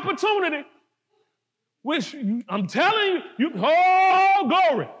miss an opportunity. Which I'm telling you, oh,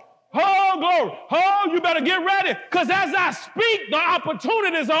 glory. Oh, glory. Oh, you better get ready. Because as I speak, the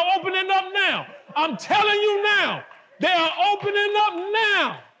opportunities are opening up now. I'm telling you now. They are opening up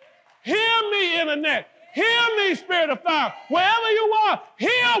now. Hear me, internet. Hear me, spirit of fire. Wherever you are,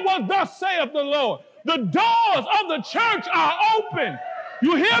 hear what thus saith the Lord. The doors of the church are open.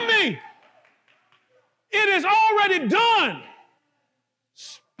 You hear me? It is already done.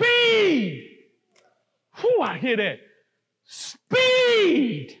 Speed. Whew, I hear that.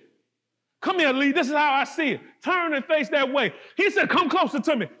 Speed. Come here, Lee. This is how I see it. Turn and face that way. He said, come closer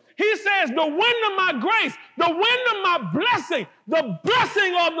to me. He says, the wind of my grace, the wind of my blessing, the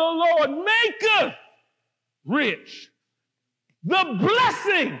blessing of the Lord maketh rich. The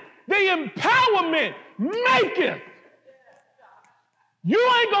blessing, the empowerment maketh.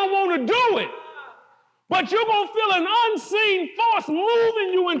 You ain't going to want to do it, but you're going to feel an unseen force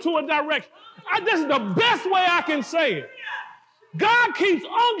moving you into a direction. This is the best way I can say it. God keeps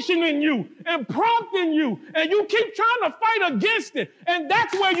unctioning you and prompting you, and you keep trying to fight against it. And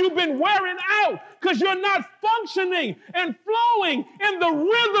that's where you've been wearing out, because you're not functioning and flowing in the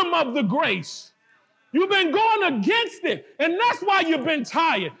rhythm of the grace. You've been going against it, and that's why you've been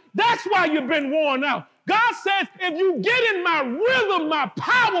tired. That's why you've been worn out. God says, if you get in my rhythm, my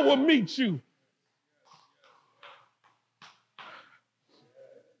power will meet you.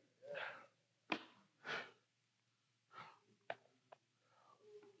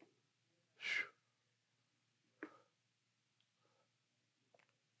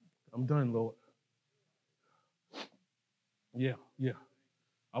 I'm done, Lord. Yeah.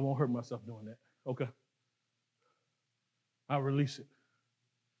 I won't hurt myself doing that. Okay. I release it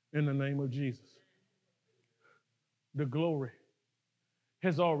in the name of Jesus. The glory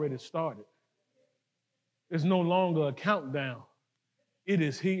has already started. It's no longer a countdown. It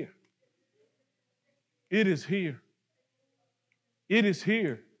is here. It is here. It is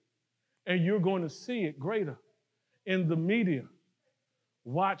here. And you're going to see it greater in the media.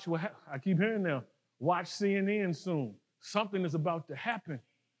 Watch what I keep hearing now. Watch CNN soon. Something is about to happen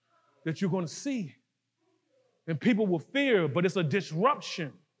that you're going to see. And people will fear, but it's a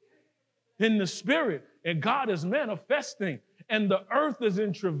disruption in the spirit. And God is manifesting. And the earth is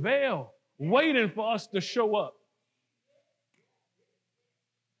in travail, waiting for us to show up.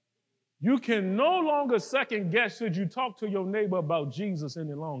 You can no longer second guess should you talk to your neighbor about Jesus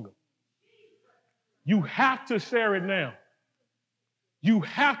any longer. You have to share it now. You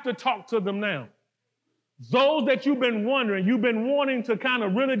have to talk to them now. Those that you've been wondering, you've been wanting to kind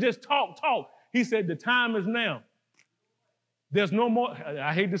of really just talk. He said the time is now. There's no more,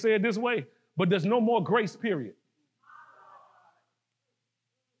 I hate to say it this way, but there's no more grace period.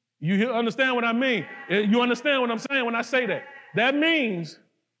 You understand what I mean? You understand what I'm saying when I say that? That means,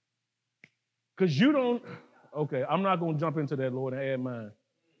 because you don't, okay, I'm not going to jump into that, Lord, and add mine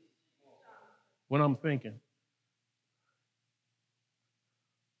when I'm thinking.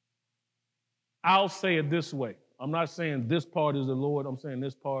 I'll say it this way. I'm not saying this part is the Lord. I'm saying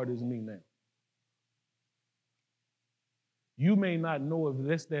this part is me now. You may not know if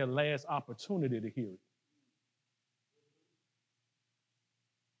that's their last opportunity to hear it.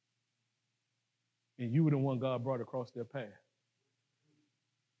 And you were the one God brought across their path.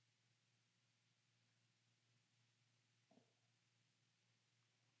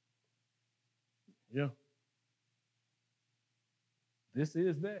 Yeah. This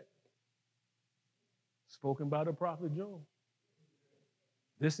is that. Spoken by the prophet Joel.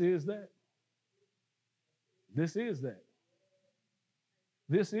 This is that. This is that.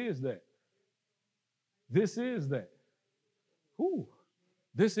 This is that. This is that. Who?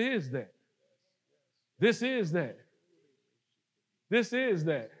 This is that. This is that. This is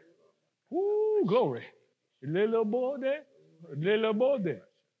that. Woo, glory. Little boy there. Little boy there.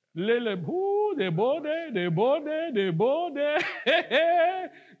 Little who? The boy there. The boy there. The boy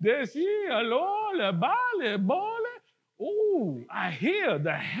there. Des si, alors, le bas, le bas, Ooh, I hear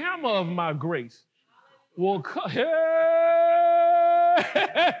the hammer of my grace will come. Hey!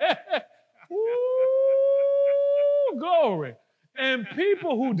 Ooh, glory. And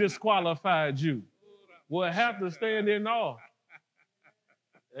people who disqualified you will have to stand in awe.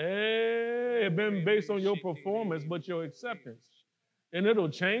 Hey, it been based on your performance, but your acceptance. And it'll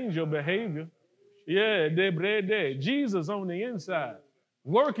change your behavior. Yeah, Jesus on the inside,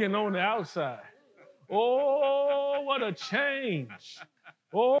 working on the outside. Oh, what a change.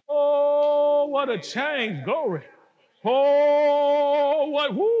 Oh, what a change. Glory. Oh,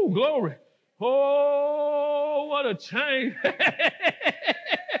 what, woo, glory. Oh, what a change.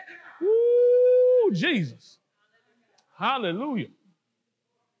 Woo, Jesus. Hallelujah.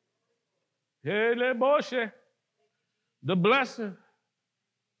 The blessing.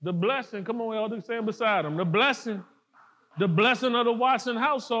 The blessing. Come on, y'all, stand beside him. The blessing of the Watson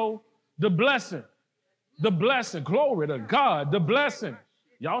household. The blessing. The blessing. Glory to God. The blessing.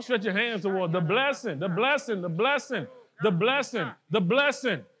 Y'all stretch your hands toward the blessing. The blessing. The blessing. The blessing. The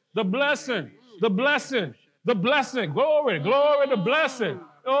blessing. The blessing. The blessing. The blessing. Glory. Glory. The blessing.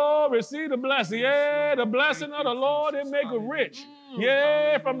 Oh, receive the blessing. Yeah, the blessing of the Lord, it make it rich.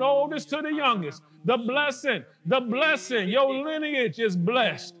 Yeah, from the oldest to the youngest. The blessing. The blessing. Your lineage is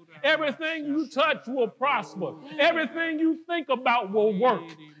blessed. Everything you touch will prosper. Everything you think about will work.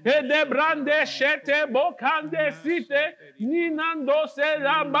 It'll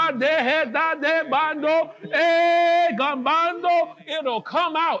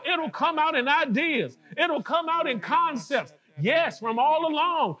come out. It'll come out in ideas. It'll come out in concepts. Yes, from all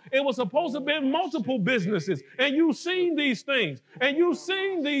along, it was supposed to be multiple businesses. And you've seen these things. And you've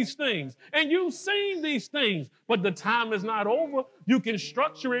seen these things. And you've seen these things. But the time is not over. You can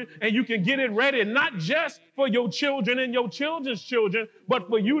structure it and you can get it ready, not just for your children and your children's children, but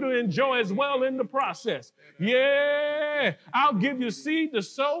for you to enjoy as well in the process. Yeah, I'll give you seed to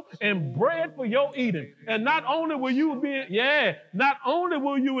sow and bread for your eating. And not only will you not only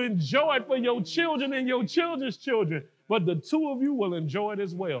will you enjoy it for your children and your children's children, but the two of you will enjoy it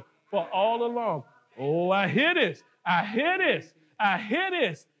as well for all along. Oh, I hear this. I hear this. I hear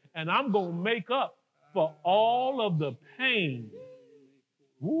this. And I'm going to make up for all of the pain.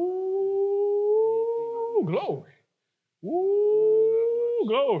 Ooh, glory. Ooh,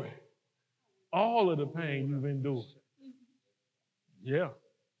 glory. All of the pain you've endured. Yeah.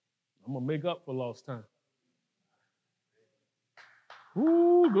 I'm going to make up for lost time.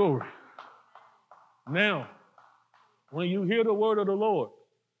 Ooh, glory. Now, when you hear the word of the Lord,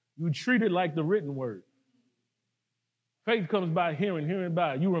 you treat it like the written word. Faith comes by hearing, hearing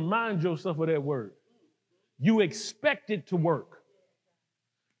by. You remind yourself of that word. You expect it to work.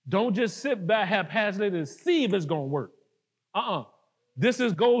 Don't just sit back haphazardly and see if it's going to work. This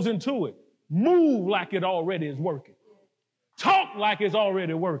goes into it. Move like it already is working. Talk like it's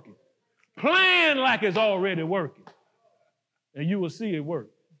already working. Plan like it's already working. And you will see it work.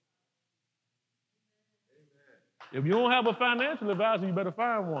 If you don't have a financial advisor, you better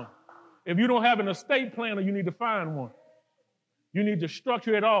find one. If you don't have an estate planner, you need to find one. You need to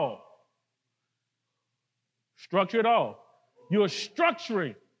structure it all. Structure it all. Your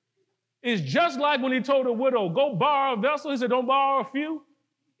structuring is just like when he told the widow, go borrow a vessel. He said, don't borrow a few.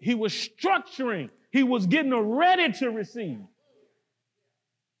 He was structuring. He was getting ready to receive.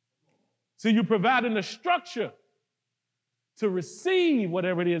 So you're providing the structure to receive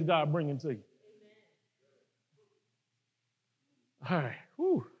whatever it is God bringing to you. All right.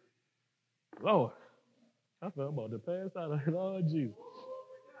 Whew. Lord, I felt about to pass out of it. Lord Jesus.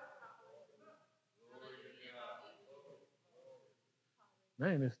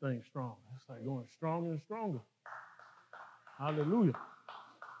 Man, this thing's strong. It's like going stronger and stronger. Hallelujah.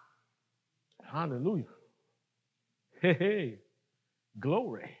 Hallelujah. Hey, hey.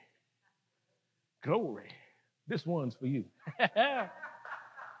 Glory. Glory. This one's for you.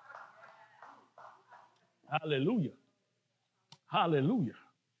 Hallelujah. Hallelujah.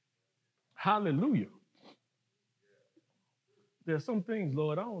 Hallelujah. There's some things,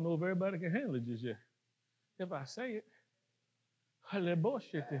 Lord, I don't know if everybody can handle it just yet. If I say it,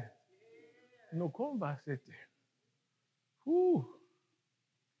 no conversate. Whew.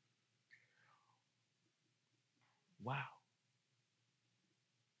 Wow.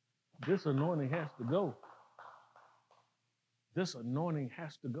 This anointing has to go. This anointing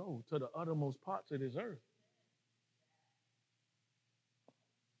has to go to the uttermost parts of this earth.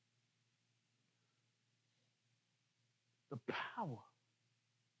 The power.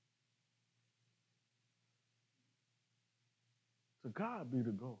 To God be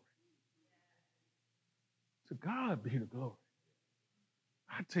the glory. To God be the glory.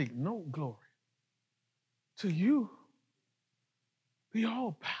 I take no glory. To you be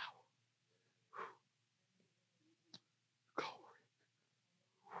all power. Glory.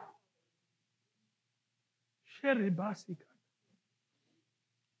 Sheribasika.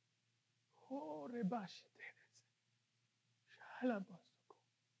 Oh, rebashiteres. Shalabasoko.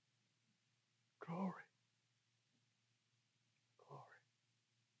 Glory. Glory.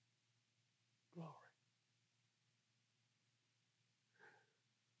 Glory.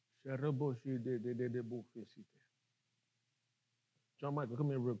 Sharaboshi. John Michael, come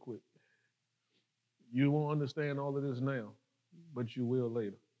here real quick. You won't understand all of this now, but you will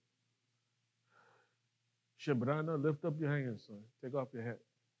later. Shabrana, lift up your hands, son. Take off your hat.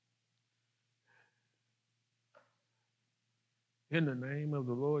 In the name of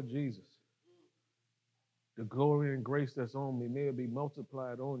the Lord Jesus, the glory and grace that's on me, may it be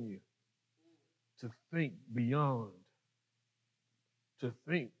multiplied on you to think beyond, to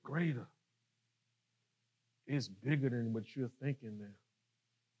think greater. It's bigger than what you're thinking now.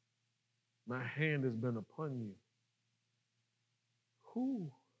 My hand has been upon you.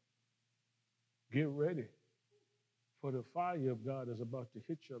 Who? Get ready, for the fire of God is about to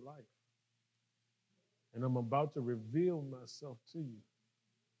hit your life. And I'm about to reveal myself to you.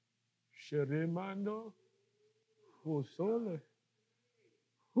 Sheremando Hosole.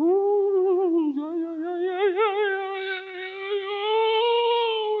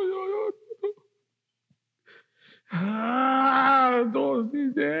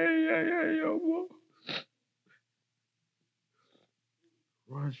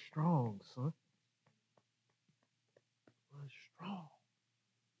 Run strong, son. Run strong.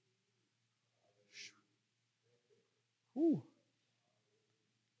 Ooh.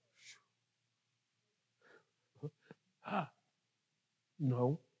 Ah.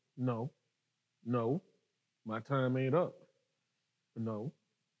 No, no, no. My time ain't up. No.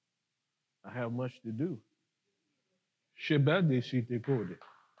 I have much to do. Shebade shite kode.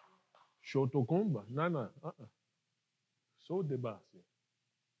 Shotokomba. Nana. So debasi.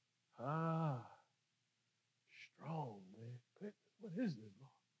 Ah. Strong, man. What is this,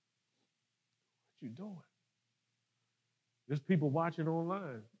 Lord? What you doing? There's people watching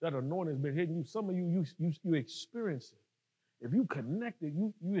online. That anointing has been hitting you. Some of you experience it. If you connected,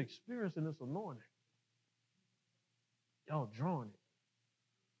 you experiencing this anointing. Y'all drawing it.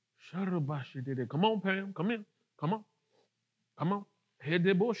 Come on, Pam. Come in. Come on. Come on. He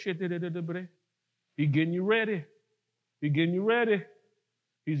getting you ready. He getting you ready.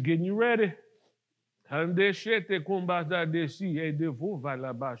 He's getting you ready. Don't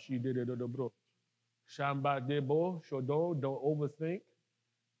overthink.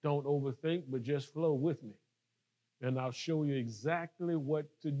 Don't overthink, but just flow with me. And I'll show you exactly what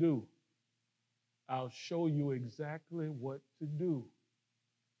to do. I'll show you exactly what to do.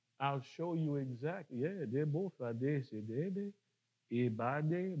 I'll show you exactly. Yeah, they both are there.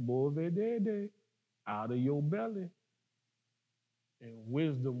 Out of your belly. And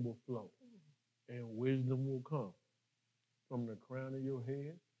wisdom will flow. And wisdom will come. From the crown of your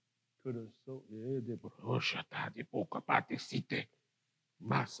head to the soul.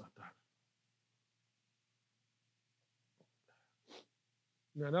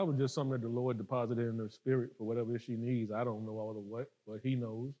 Now, that was just something that the Lord deposited in her spirit for whatever she needs. I don't know all of what, but he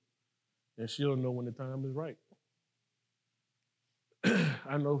knows. And she'll know when the time is right.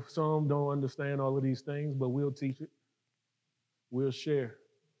 I know some don't understand all of these things, but we'll teach it. We'll share.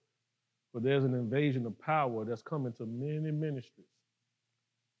 But there's an invasion of power that's coming to many ministries,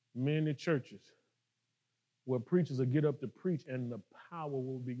 many churches, where preachers will get up to preach and the power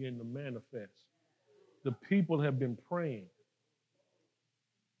will begin to manifest. The people have been praying.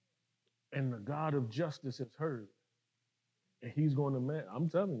 And the God of justice has heard. And he's going to, I'm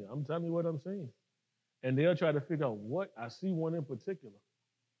telling you what I'm saying. And they'll try to figure out what, I see one in particular.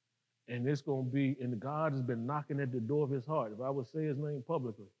 And it's going to be, and God has been knocking at the door of his heart. If I would say his name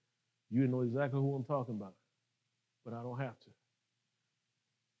publicly, you know exactly who I'm talking about. But I don't have to.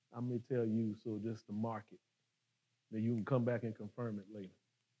 I may tell you, so just to mark it. Then you can come back and confirm it later.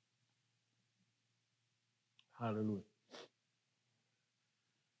 Hallelujah.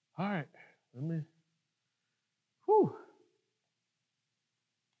 All right,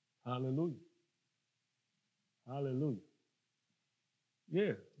 Hallelujah. Hallelujah.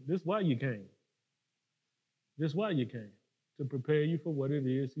 Yeah, this is why you came. This is why you came. To prepare you for what it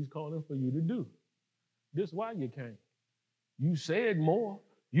is he's calling for you to do. This is why you came. You said more.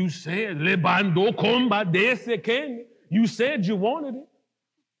 You said, Lebando comba dese ken. You said you wanted it.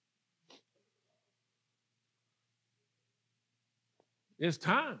 It's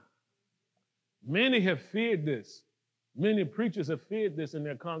time. Many have feared this. Many preachers have feared this in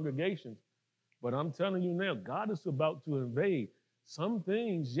their congregations. But I'm telling you now, God is about to invade. Some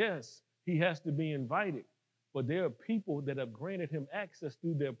things, yes, he has to be invited. But there are people that have granted him access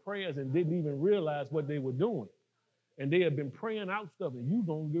through their prayers and didn't even realize what they were doing. And they have been praying out stuff, and you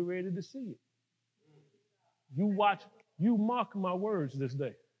gonna get ready to see it. You watch, you mark my words this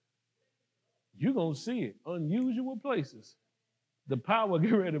day. You're gonna see it. Unusual places. The power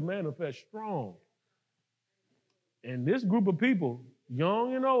get ready to manifest strong. And this group of people,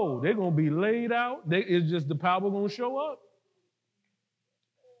 young and old, they're gonna be laid out. It's just the power gonna show up.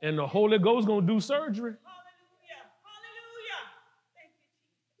 And the Holy Ghost gonna do surgery. Hallelujah. Hallelujah. Thank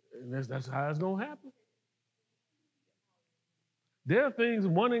you, And Jesus. that's how it's gonna happen. There are things,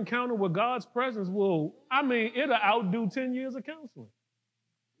 one encounter with God's presence it'll outdo 10 years of counseling.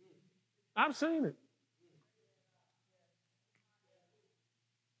 I've seen it.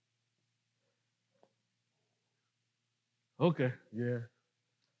 Okay, yeah.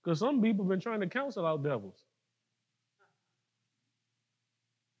 Because some people have been trying to counsel out devils.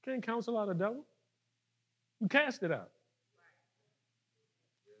 Can't counsel out a devil. You cast it out.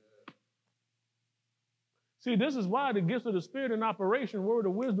 See, this is why the gifts of the Spirit in operation, word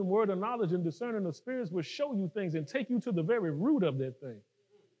of wisdom, word of knowledge, and discerning of spirits will show you things and take you to the very root of that thing.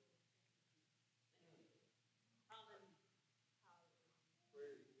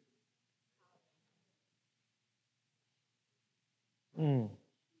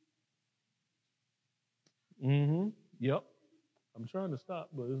 Yep. I'm trying to stop,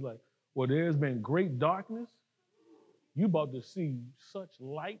 but it's like, well, there's been great darkness. You about to see such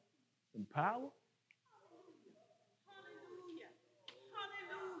light and power. Hallelujah.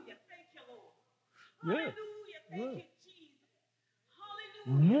 Hallelujah. Thank you, Lord. Yeah. Hallelujah. Thank you, Jesus.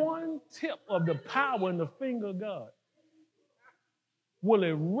 Hallelujah. One tip of the power in the finger of God will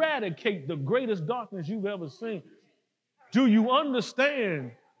eradicate the greatest darkness you've ever seen. Do you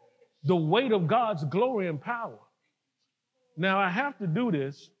understand the weight of God's glory and power? Now, I have to do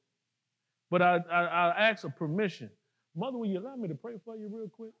this, but I ask for permission. Mother, will you allow me to pray for you real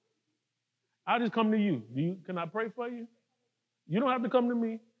quick? I'll just come to you. Can I pray for you? You don't have to come to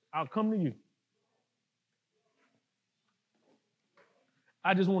me. I'll come to you.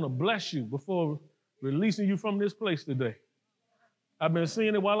 I just want to bless you before releasing you from this place today. I've been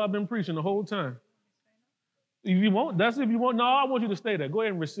seeing it while I've been preaching the whole time. If you want, that's if you want. No, I want you to stay there. Go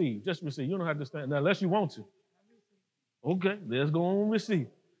ahead and receive. Just receive. You don't have to stand there unless you want to. Okay, let's go on and receive.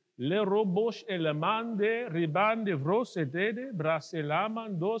 Le robosh elemande ribande vrosetede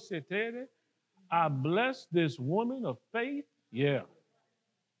braselamando setede. I bless this woman of faith. Yeah.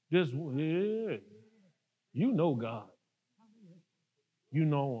 Yeah. You know God. You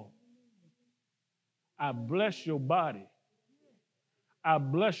know him. I bless your body. I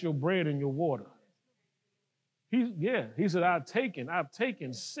bless your bread and your water. He said, I've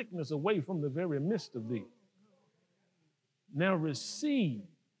taken sickness away from the very midst of thee. Now receive.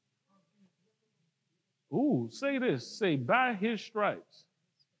 Ooh, say this. Say, by his stripes,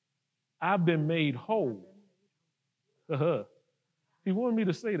 I've been made whole. He wanted me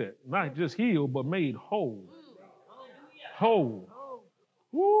to say that. Not just healed, but made whole. Whole.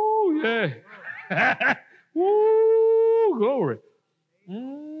 Woo, yeah. Woo, glory.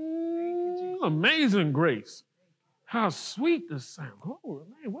 Amazing grace. How sweet the sound. Glory,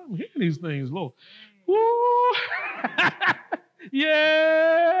 man, why am I hearing these things, Lord? Woo!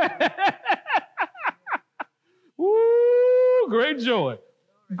 Yeah! Woo! Great joy.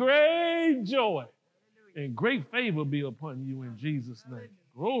 Great joy. And great favor be upon you in Jesus' name.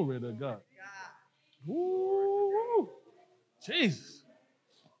 Glory to God. Woo! Jesus.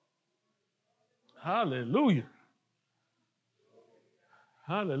 Hallelujah.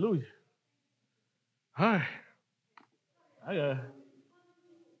 Hallelujah. All right.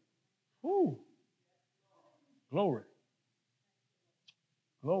 Woo. Glory.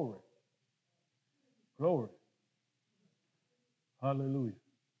 Glory. Glory. Hallelujah.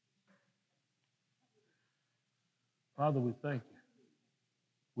 Father, we thank you.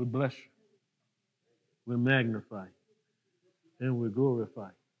 We bless you. We magnify you. And we glorify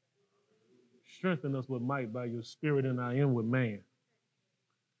you. Strengthen us with might by your spirit in our inward man.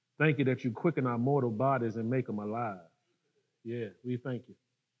 Thank you that you quicken our mortal bodies and make them alive. Yeah, we thank you.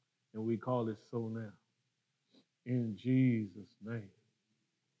 And we call it so now. In Jesus' name.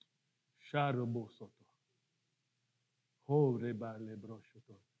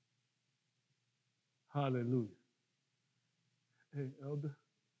 Hallelujah. Hey, Elder,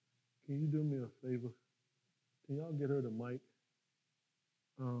 can you do me a favor? Can y'all get her the mic?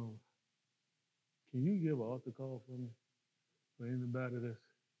 Can you give an altar call for me? For anybody that's,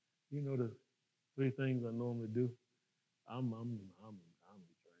 you know, the three things I normally do. I'm trained.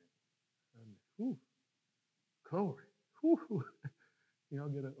 Whew. Glory. Whew. Y'all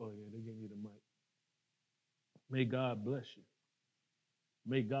get it? Oh, yeah, they gave you the mic. May God bless you.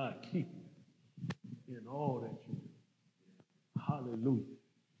 May God keep you in all that you do. Hallelujah.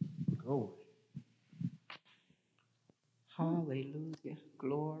 Glory. Hallelujah.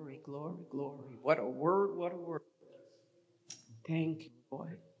 Glory, glory, glory. What a word, what a word. Thank you,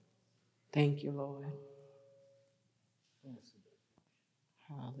 Lord. Thank you, Lord.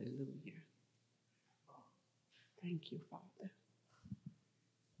 Hallelujah. Thank you, Father.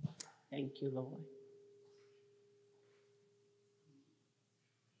 Thank you, Lord.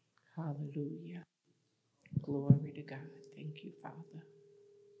 Hallelujah. Glory to God. Thank you, Father.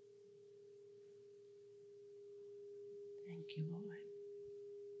 Thank you, Lord.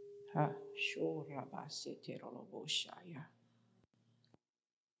 Ha, shorabaseteroloboshaya.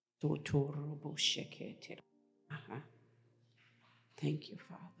 Totorobosheketer. Thank you,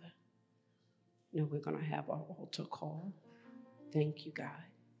 Father. Now we're going to have our altar call. Thank you, God.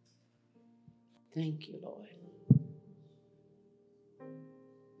 Thank you, Lord.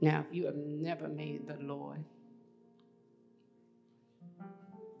 Now, if you have never made the Lord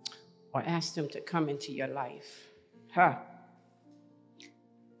or asked him to come into your life,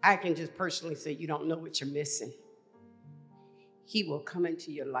 I can just personally say you don't know what you're missing. He will come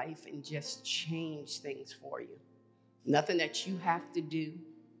into your life and just change things for you. Nothing that you have to do,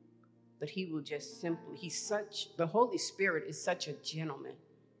 but he will just simply, the Holy Spirit is such a gentleman.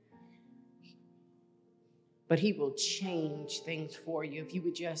 But he will change things for you if you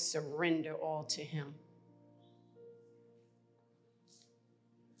would just surrender all to him.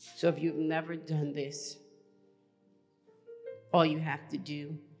 So if you've never done this, all you have to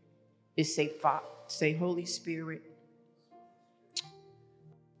do is say, Holy Spirit,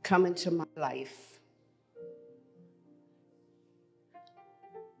 come into my life.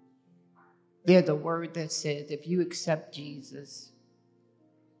 There's a word that says, if you accept Jesus,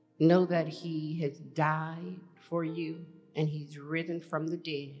 know that he has died for you and he's risen from the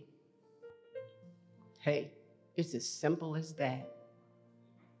dead. Hey, it's as simple as that.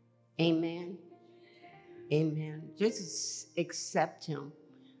 Amen. Amen. Just accept him.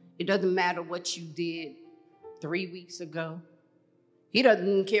 It doesn't matter what you did 3 weeks ago. He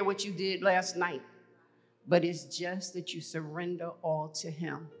doesn't care what you did last night, but it's just that you surrender all to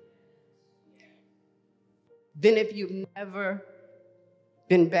him. Then if you've never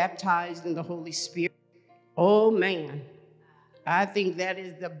been baptized in the Holy Spirit, oh man, I think that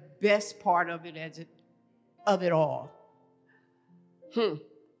is the best part of it all.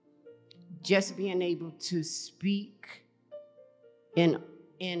 Just being able to speak in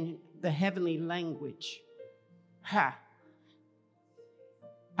the heavenly language.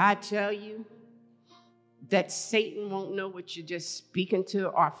 I tell you that Satan won't know what you're just speaking to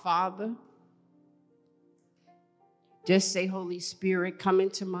our Father. Just say, Holy Spirit, come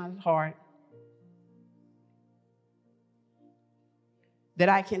into my heart, that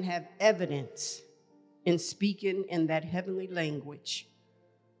I can have evidence in speaking in that heavenly language.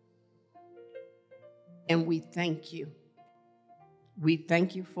 And we thank you. We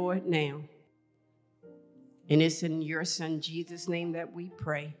thank you for it now. And it's in your Son, Jesus' name, that we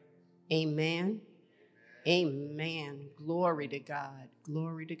pray. Amen. Amen. Glory to God.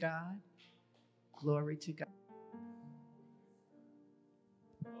 Glory to God. Glory to God.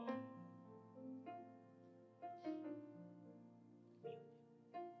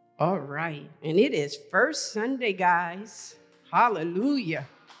 All right. And it is First Sunday, guys. Hallelujah.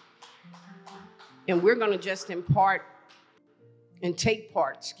 And we're going to just take part,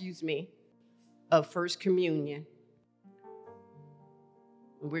 of First Communion.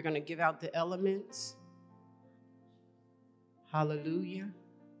 And we're going to give out the elements. Hallelujah.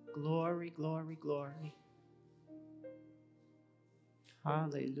 Glory, glory, glory.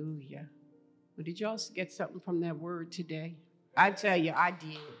 Hallelujah. Well, did y'all get something from that word today? I tell you, I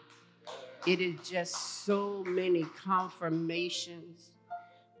did. It is just so many confirmations.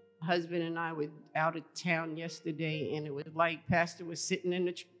 My husband and I were out of town yesterday, and it was like Pastor was sitting in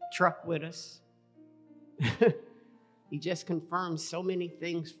the truck with us. He just confirmed so many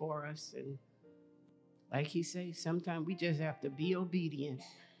things for us. And like he says, sometimes we just have to be obedient.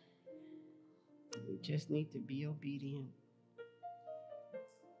 We just need to be obedient.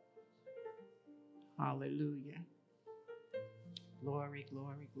 Hallelujah. Glory,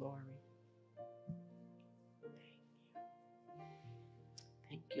 glory, glory.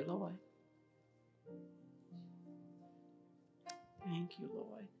 Thank you, Lord. Thank you,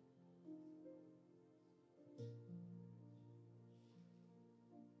 Lord.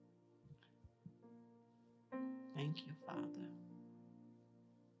 Thank you, Father.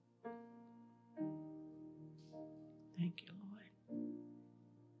 Thank you, Lord.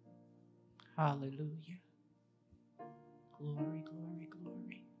 Hallelujah. Glory, glory,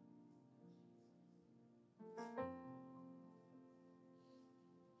 glory.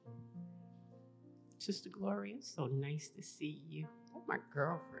 Sister Gloria, it's so nice to see you. That's my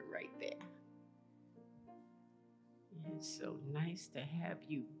girlfriend right there. It's so nice to have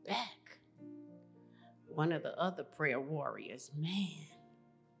you back. One of the other prayer warriors, man.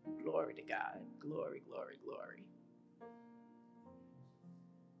 Glory to God. Glory, glory, glory.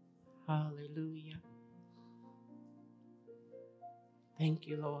 Hallelujah. Thank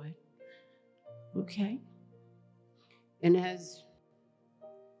you, Lord. Okay. And as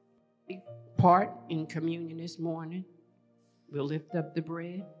we part in communion this morning, we'll lift up the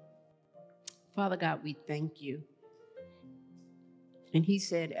bread. Father God, we thank you. And he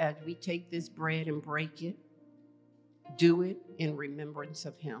said, as we take this bread and break it, do it in remembrance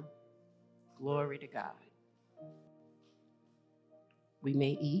of him. Glory to God. We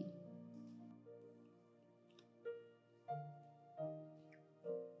may eat.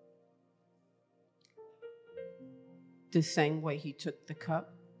 The same way he took the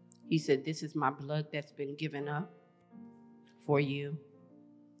cup. He said, this is my blood that's been given up for you.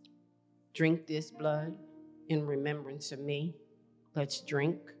 Drink this blood in remembrance of me. Let's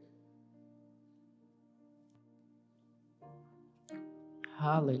drink.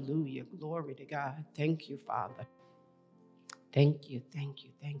 Hallelujah. Glory to God. Thank you, Father. Thank you, thank you,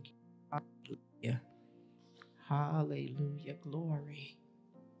 thank you. Hallelujah. Hallelujah. Glory.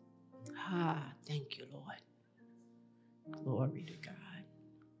 Thank you, Lord. Glory to God.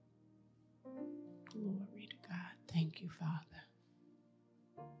 Glory to God. Thank you, Father.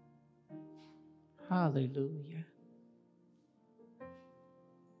 Hallelujah.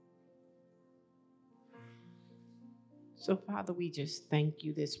 So, Father, we just thank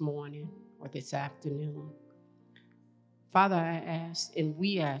you this morning or this afternoon. Father, I ask, and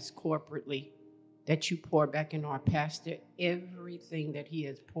we ask corporately, that you pour back in our pastor everything that he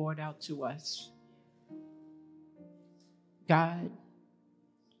has poured out to us. God,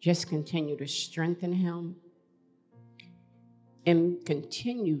 just continue to strengthen him and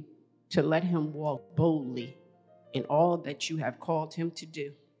continue to let him walk boldly in all that you have called him to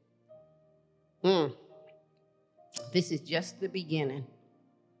do. This is just the beginning.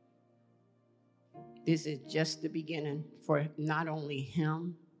 This is just the beginning for not only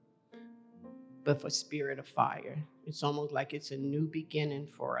him, but for Spirit of Fire. It's almost like it's a new beginning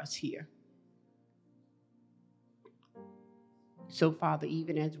for us here. So, Father,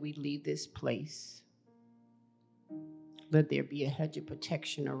 even as we leave this place, let there be a hedge of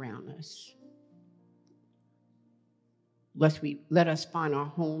protection around us. Let us find our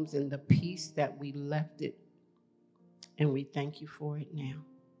homes in the peace that we left it, and we thank you for it now.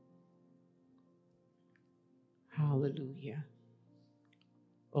 Hallelujah.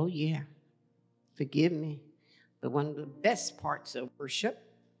 Oh, yeah. Forgive me. But one of the best parts of worship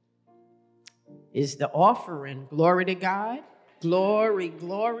is the offering. Glory to God. Glory,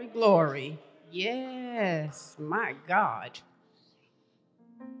 glory, glory. Yes, my God.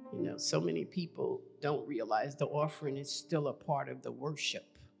 You know, so many people don't realize the offering is still a part of the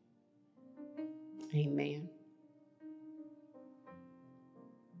worship. Amen.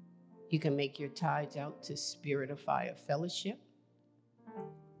 You can make your tithes out to Spirit of Fire Fellowship.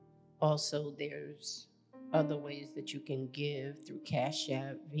 Also, there's other ways that you can give through Cash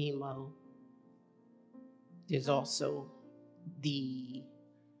App, Venmo. There's also the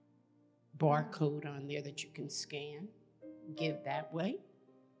barcode on there that you can scan. Give that way.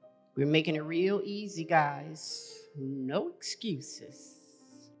 We're making it real easy, guys. No excuses.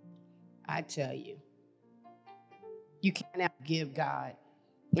 I tell you, you can't outgive God.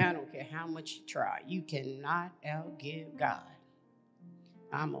 I don't care how much you try. You cannot outgive God.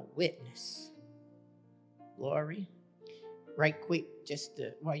 I'm a witness. Glory. Right quick,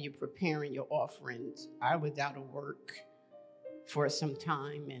 while you're preparing your offerings, I was out of work for some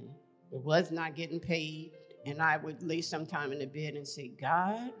time and was not getting paid. And I would lay some time in the bed and say,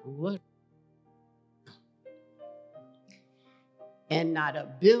 God, what? And not a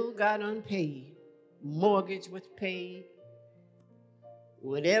bill got unpaid. Mortgage was paid.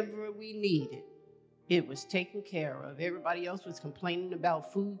 Whatever we needed, it was taken care of. Everybody else was complaining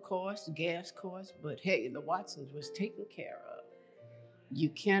about food costs, gas costs, but hey, the Watsons was taken care of. You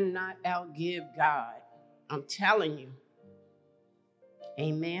cannot outgive God. I'm telling you.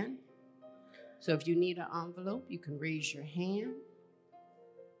 Amen. So if you need an envelope, you can raise your hand.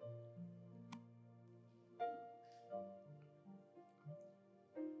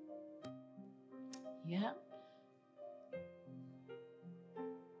 Yep.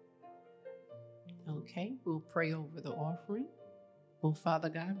 Okay, we'll pray over the offering. Oh, Father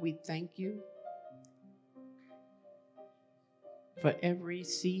God, we thank you for every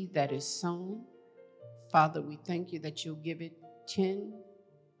seed that is sown. Father, we thank you that you'll give it 10,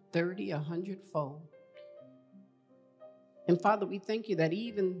 30, 100-fold. And Father, we thank you that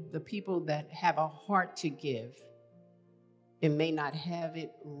even the people that have a heart to give and may not have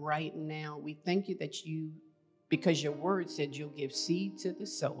it right now, we thank you that because your word said you'll give seed to the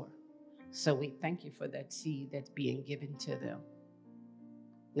sower. So we thank you for that seed that's being given to them.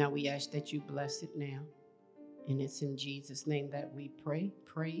 Now we ask that you bless it now. And it's in Jesus' name that we pray,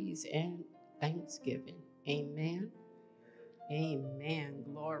 praise, and thanksgiving. Amen. Amen.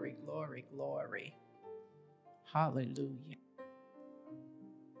 Glory, glory, glory. Hallelujah.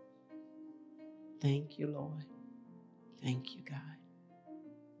 Thank you, Lord. Thank you, God.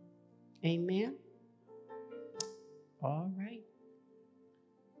 Amen. All right.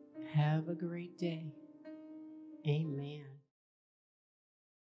 Have a great day. Amen.